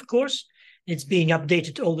full, of course. It's being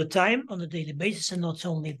updated all the time on a daily basis, and not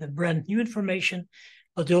only the brand new information,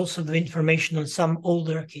 but also the information on some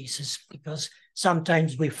older cases, because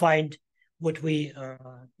sometimes we find what we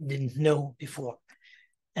didn't know before.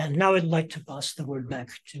 And now I'd like to pass the word back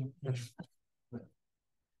to.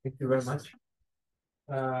 Thank you very much.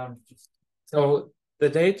 So the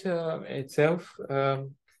data itself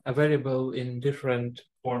available in different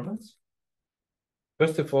formats.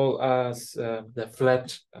 First of all, as the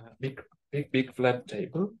flat, big flat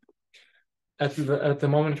table. At the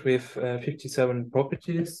moment, with 57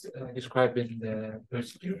 properties described in the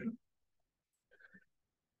persecution.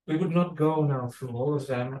 We would not go now through all of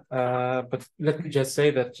them, but let me just say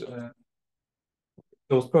that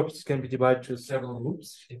those properties can be divided to several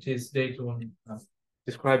groups. It is data on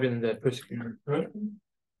describing the persecuted person,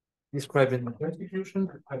 describing the persecution,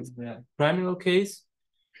 describing the criminal case,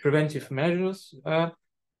 preventive measures,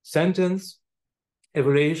 sentence,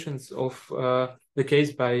 evaluations of the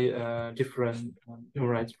case by different human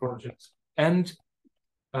rights projects, and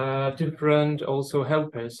different also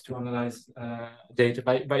helpers to analyze data.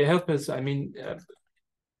 By helpers, I mean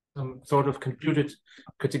some sort of computed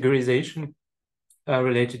categorization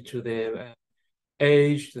related to the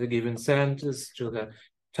age, to the given sentence, to the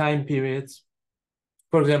time periods.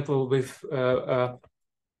 For example,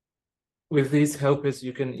 with these helpers,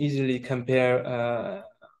 you can easily compare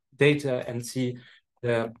data and see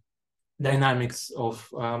the dynamics of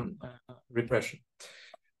repression.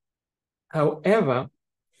 However,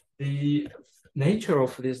 the nature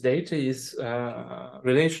of this data is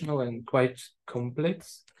relational and quite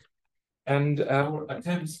complex, and our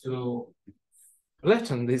attempts to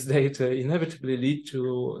flatten this data inevitably lead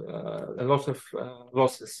to a lot of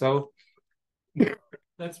losses. So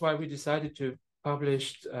that's why we decided to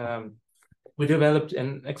publish. We developed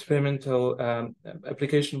an experimental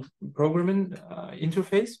application programming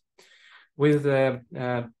interface with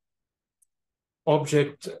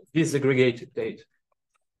object disaggregated data.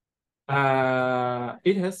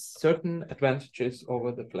 It has certain advantages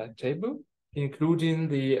over the flat table, including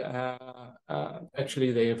the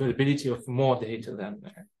actually the availability of more data than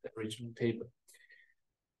the original table.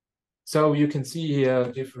 So you can see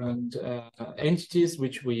here different entities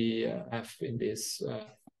which we have in this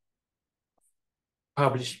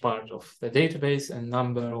published part of the database and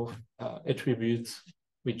number of attributes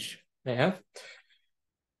which they have.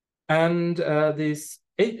 And this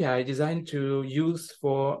API designed to use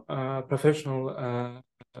for professional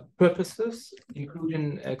purposes,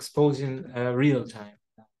 including exposing real-time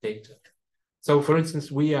data. So for instance,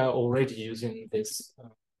 we are already using this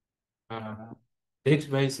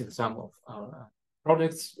database in some of our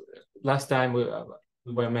products. Last time we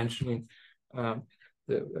were mentioning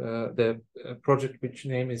the project which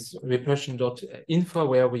name is Repression.info,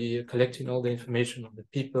 where we are collecting all the information on the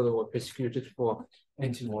people who are persecuted for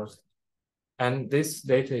anti-wars. And this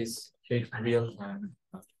data is in real time.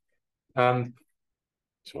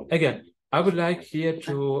 Again, I would like here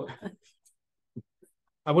to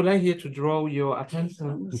draw your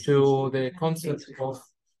attention to the concept of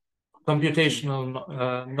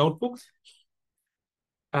computational notebooks.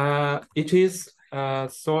 It is a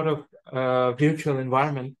sort of virtual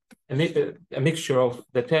environment, a mixture of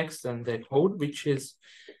the text and the code, which is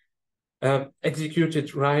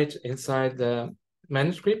executed right inside the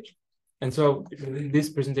manuscript. And so in this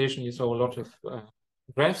presentation, you saw a lot of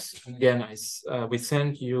graphs. Again, we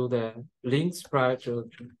sent you the links prior to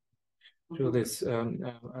this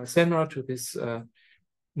seminar, to this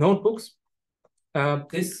notebooks.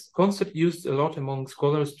 This concept used a lot among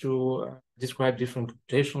scholars to describe different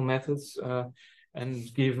computational methods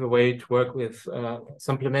and give a way to work with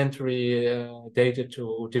supplementary data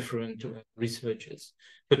to different researchers,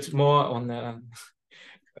 but more on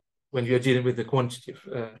when you're dealing with the quantitative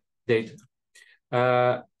data.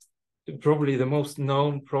 Probably the most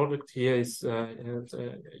known product here is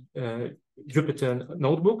Jupyter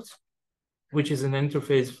Notebooks, which is an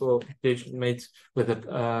interface for computation made with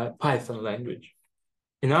a Python language.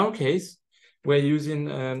 In our case, we're using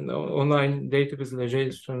an online data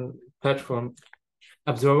visualization platform,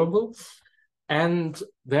 Observable. And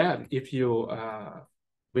there, if you,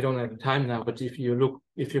 we don't have time now, but if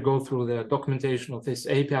you go through the documentation of this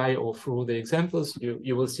API or through the examples,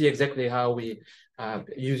 you will see exactly how we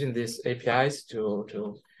using these APIs to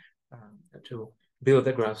build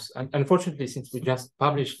the graphs. And unfortunately, since we just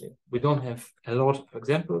published it, we don't have a lot of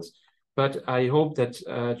examples, but I hope that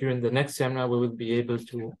during the next seminar, we will be able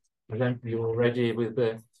to present you already with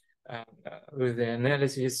the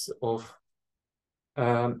analysis of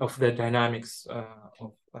the dynamics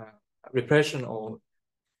of repression or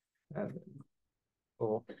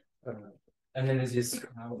analysis.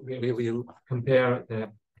 We will compare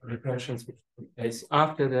the repressions which took place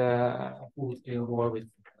after the full-scale war with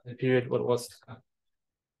the period what was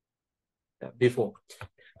before.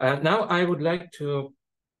 Now I would like to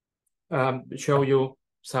show you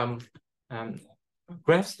some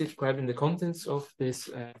graphs describing the contents of this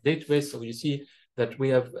database. So you see that we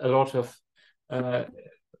have a lot of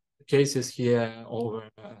cases here over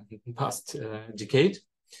the past decade.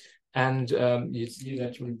 And you see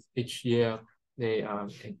that with each year they are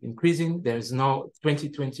increasing. There is no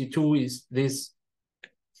 2022 is this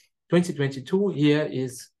 2022 year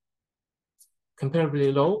is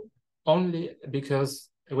comparably low only because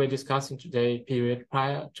we're discussing today period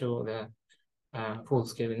prior to the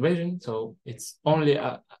full-scale invasion. So it's only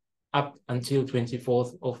up until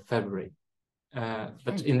 24th of February.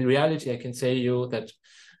 But in reality, I can say you that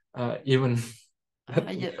even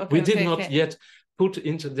we did not yet put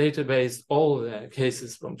into database all the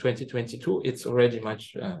cases from 2022. It's already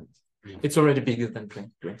much, it's already bigger than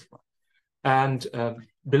 2021. And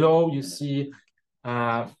below you see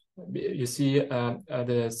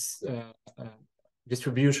this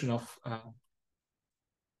distribution of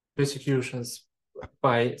persecutions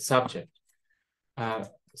by subject.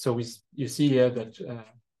 so you see here that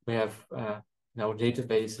we have in our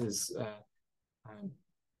databases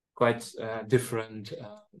quite different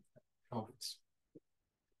topics.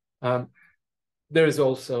 There is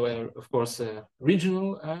also, of course, a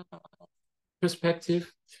regional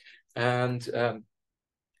perspective, and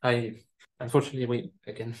unfortunately,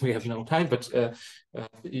 we have no time. But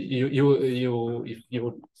if you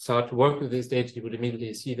would start to work with this data, you would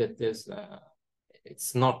immediately see that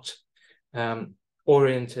it's not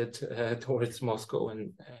oriented towards Moscow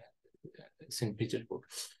and St. Petersburg.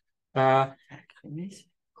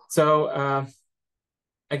 So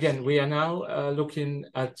again, we are now looking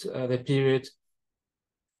at the period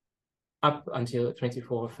up until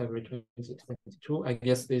 24 February 2022. I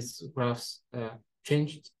guess these graphs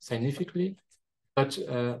changed significantly, but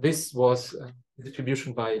this was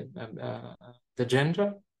distribution by the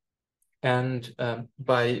gender and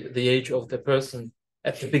by the age of the person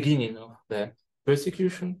at the beginning of the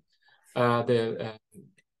persecution. The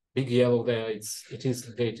big yellow there, it is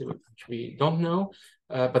the data which we don't know,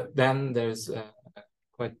 but then there's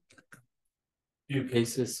quite few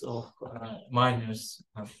cases of minors.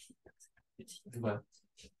 Well,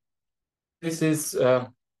 this is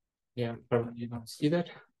yeah, probably you don't see that.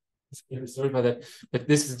 Sorry about that, but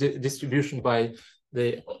this is the distribution by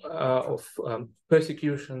the of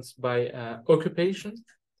persecutions by occupation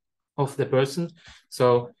of the person.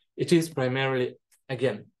 So it is primarily,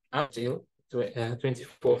 again, until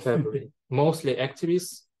 24 February, mostly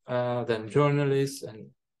activists, then journalists and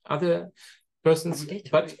other persons.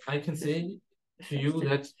 But I can say to you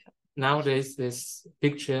that nowadays this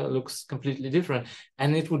picture looks completely different,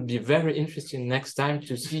 and it would be very interesting next time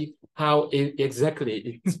to see how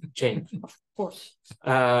exactly it changed. Of course.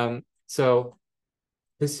 So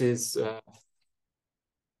this is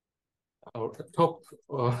our top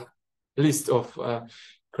list of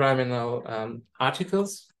criminal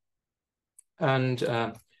articles and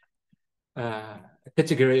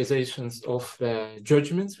categorizations of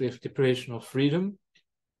judgments with deprivation of freedom.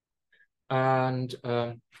 And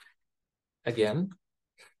again,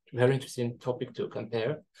 very interesting topic to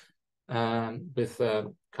compare with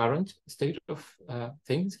current state of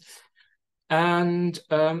things. And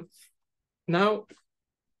now,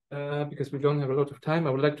 because we don't have a lot of time,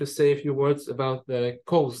 I would like to say a few words about the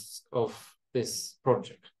costs of this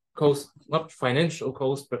project. Cost, not financial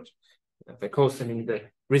cost, but the cost, I mean the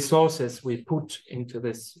resources we put into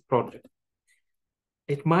this project.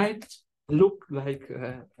 It might look like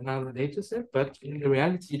another data set, but in the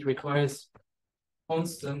reality, it requires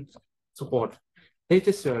constant support.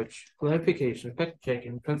 Data search, clarification,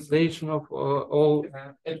 fact-checking, translation of all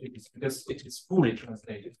entities, because it is fully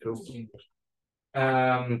translated to English.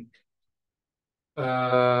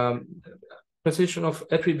 Precision of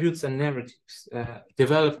attributes and narratives,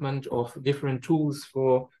 development of different tools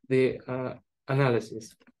for the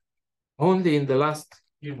analysis. Only in the last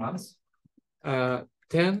few months,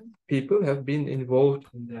 10 people have been involved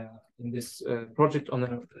in this project on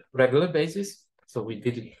a regular basis. So we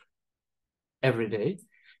did it every day.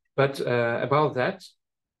 But about that,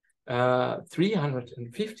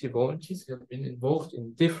 350 volunteers have been involved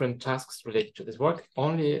in different tasks related to this work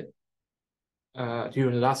only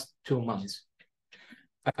during the last 2 months.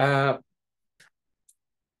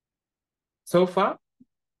 So far,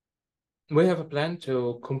 we have a plan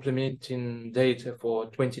to complementing data for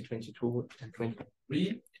 2022 and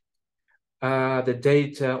 2023. The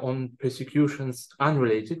data on persecutions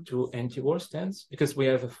unrelated to anti-war stance, because we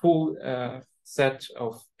have a full set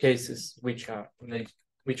of cases which are related,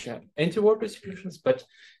 which are anti-war persecutions, but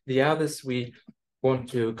the others we want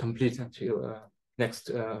to complete until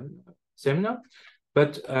next seminar.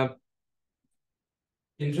 But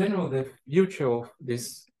in general, the future of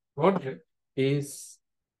this project is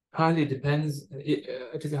highly depends.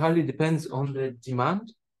 It highly depends on the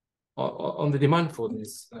demand, on the demand for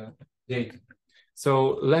this data.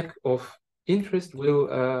 So lack of interest will,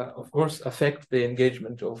 of course, affect the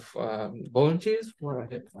engagement of volunteers.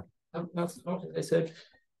 That's what I said,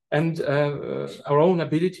 and our own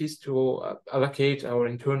abilities to allocate our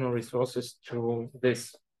internal resources to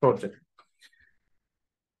this project.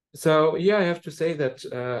 So yeah, I have to say that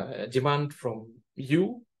demand from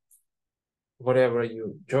you, whatever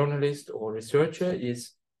you journalist or researcher,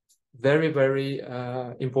 is very, very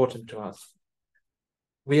important to us.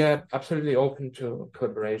 We are absolutely open to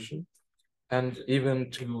collaboration and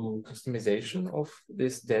even to customization of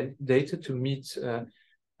this data to meet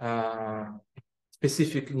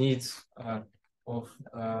specific needs of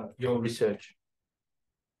your research.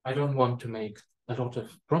 I don't want to make a lot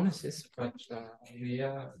of promises, but we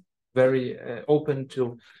are very open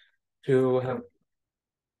to have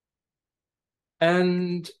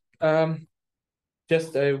And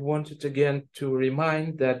just I wanted again to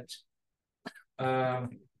remind that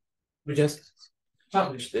we just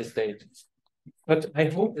published this data. But I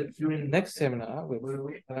hope that during the next seminar, we will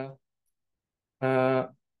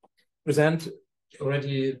present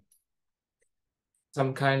already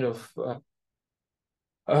some kind of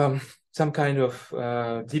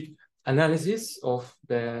deep analysis of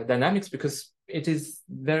the dynamics, because it is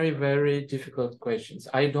very, very difficult questions.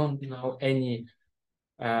 I don't know any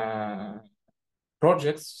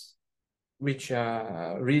projects which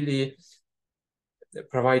are really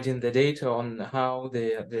providing the data on how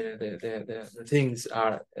the things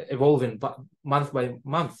are evolving month by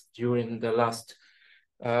month during the last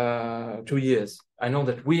 2 years. I know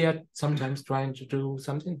that we are sometimes trying to do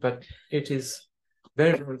something, but it is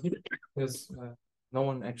very, very difficult because no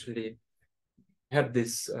one actually had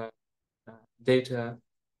this data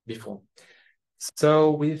before.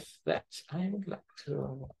 So with that, I would like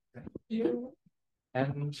to thank you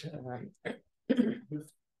and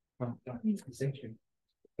thank you.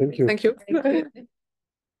 Thank you. Thank you.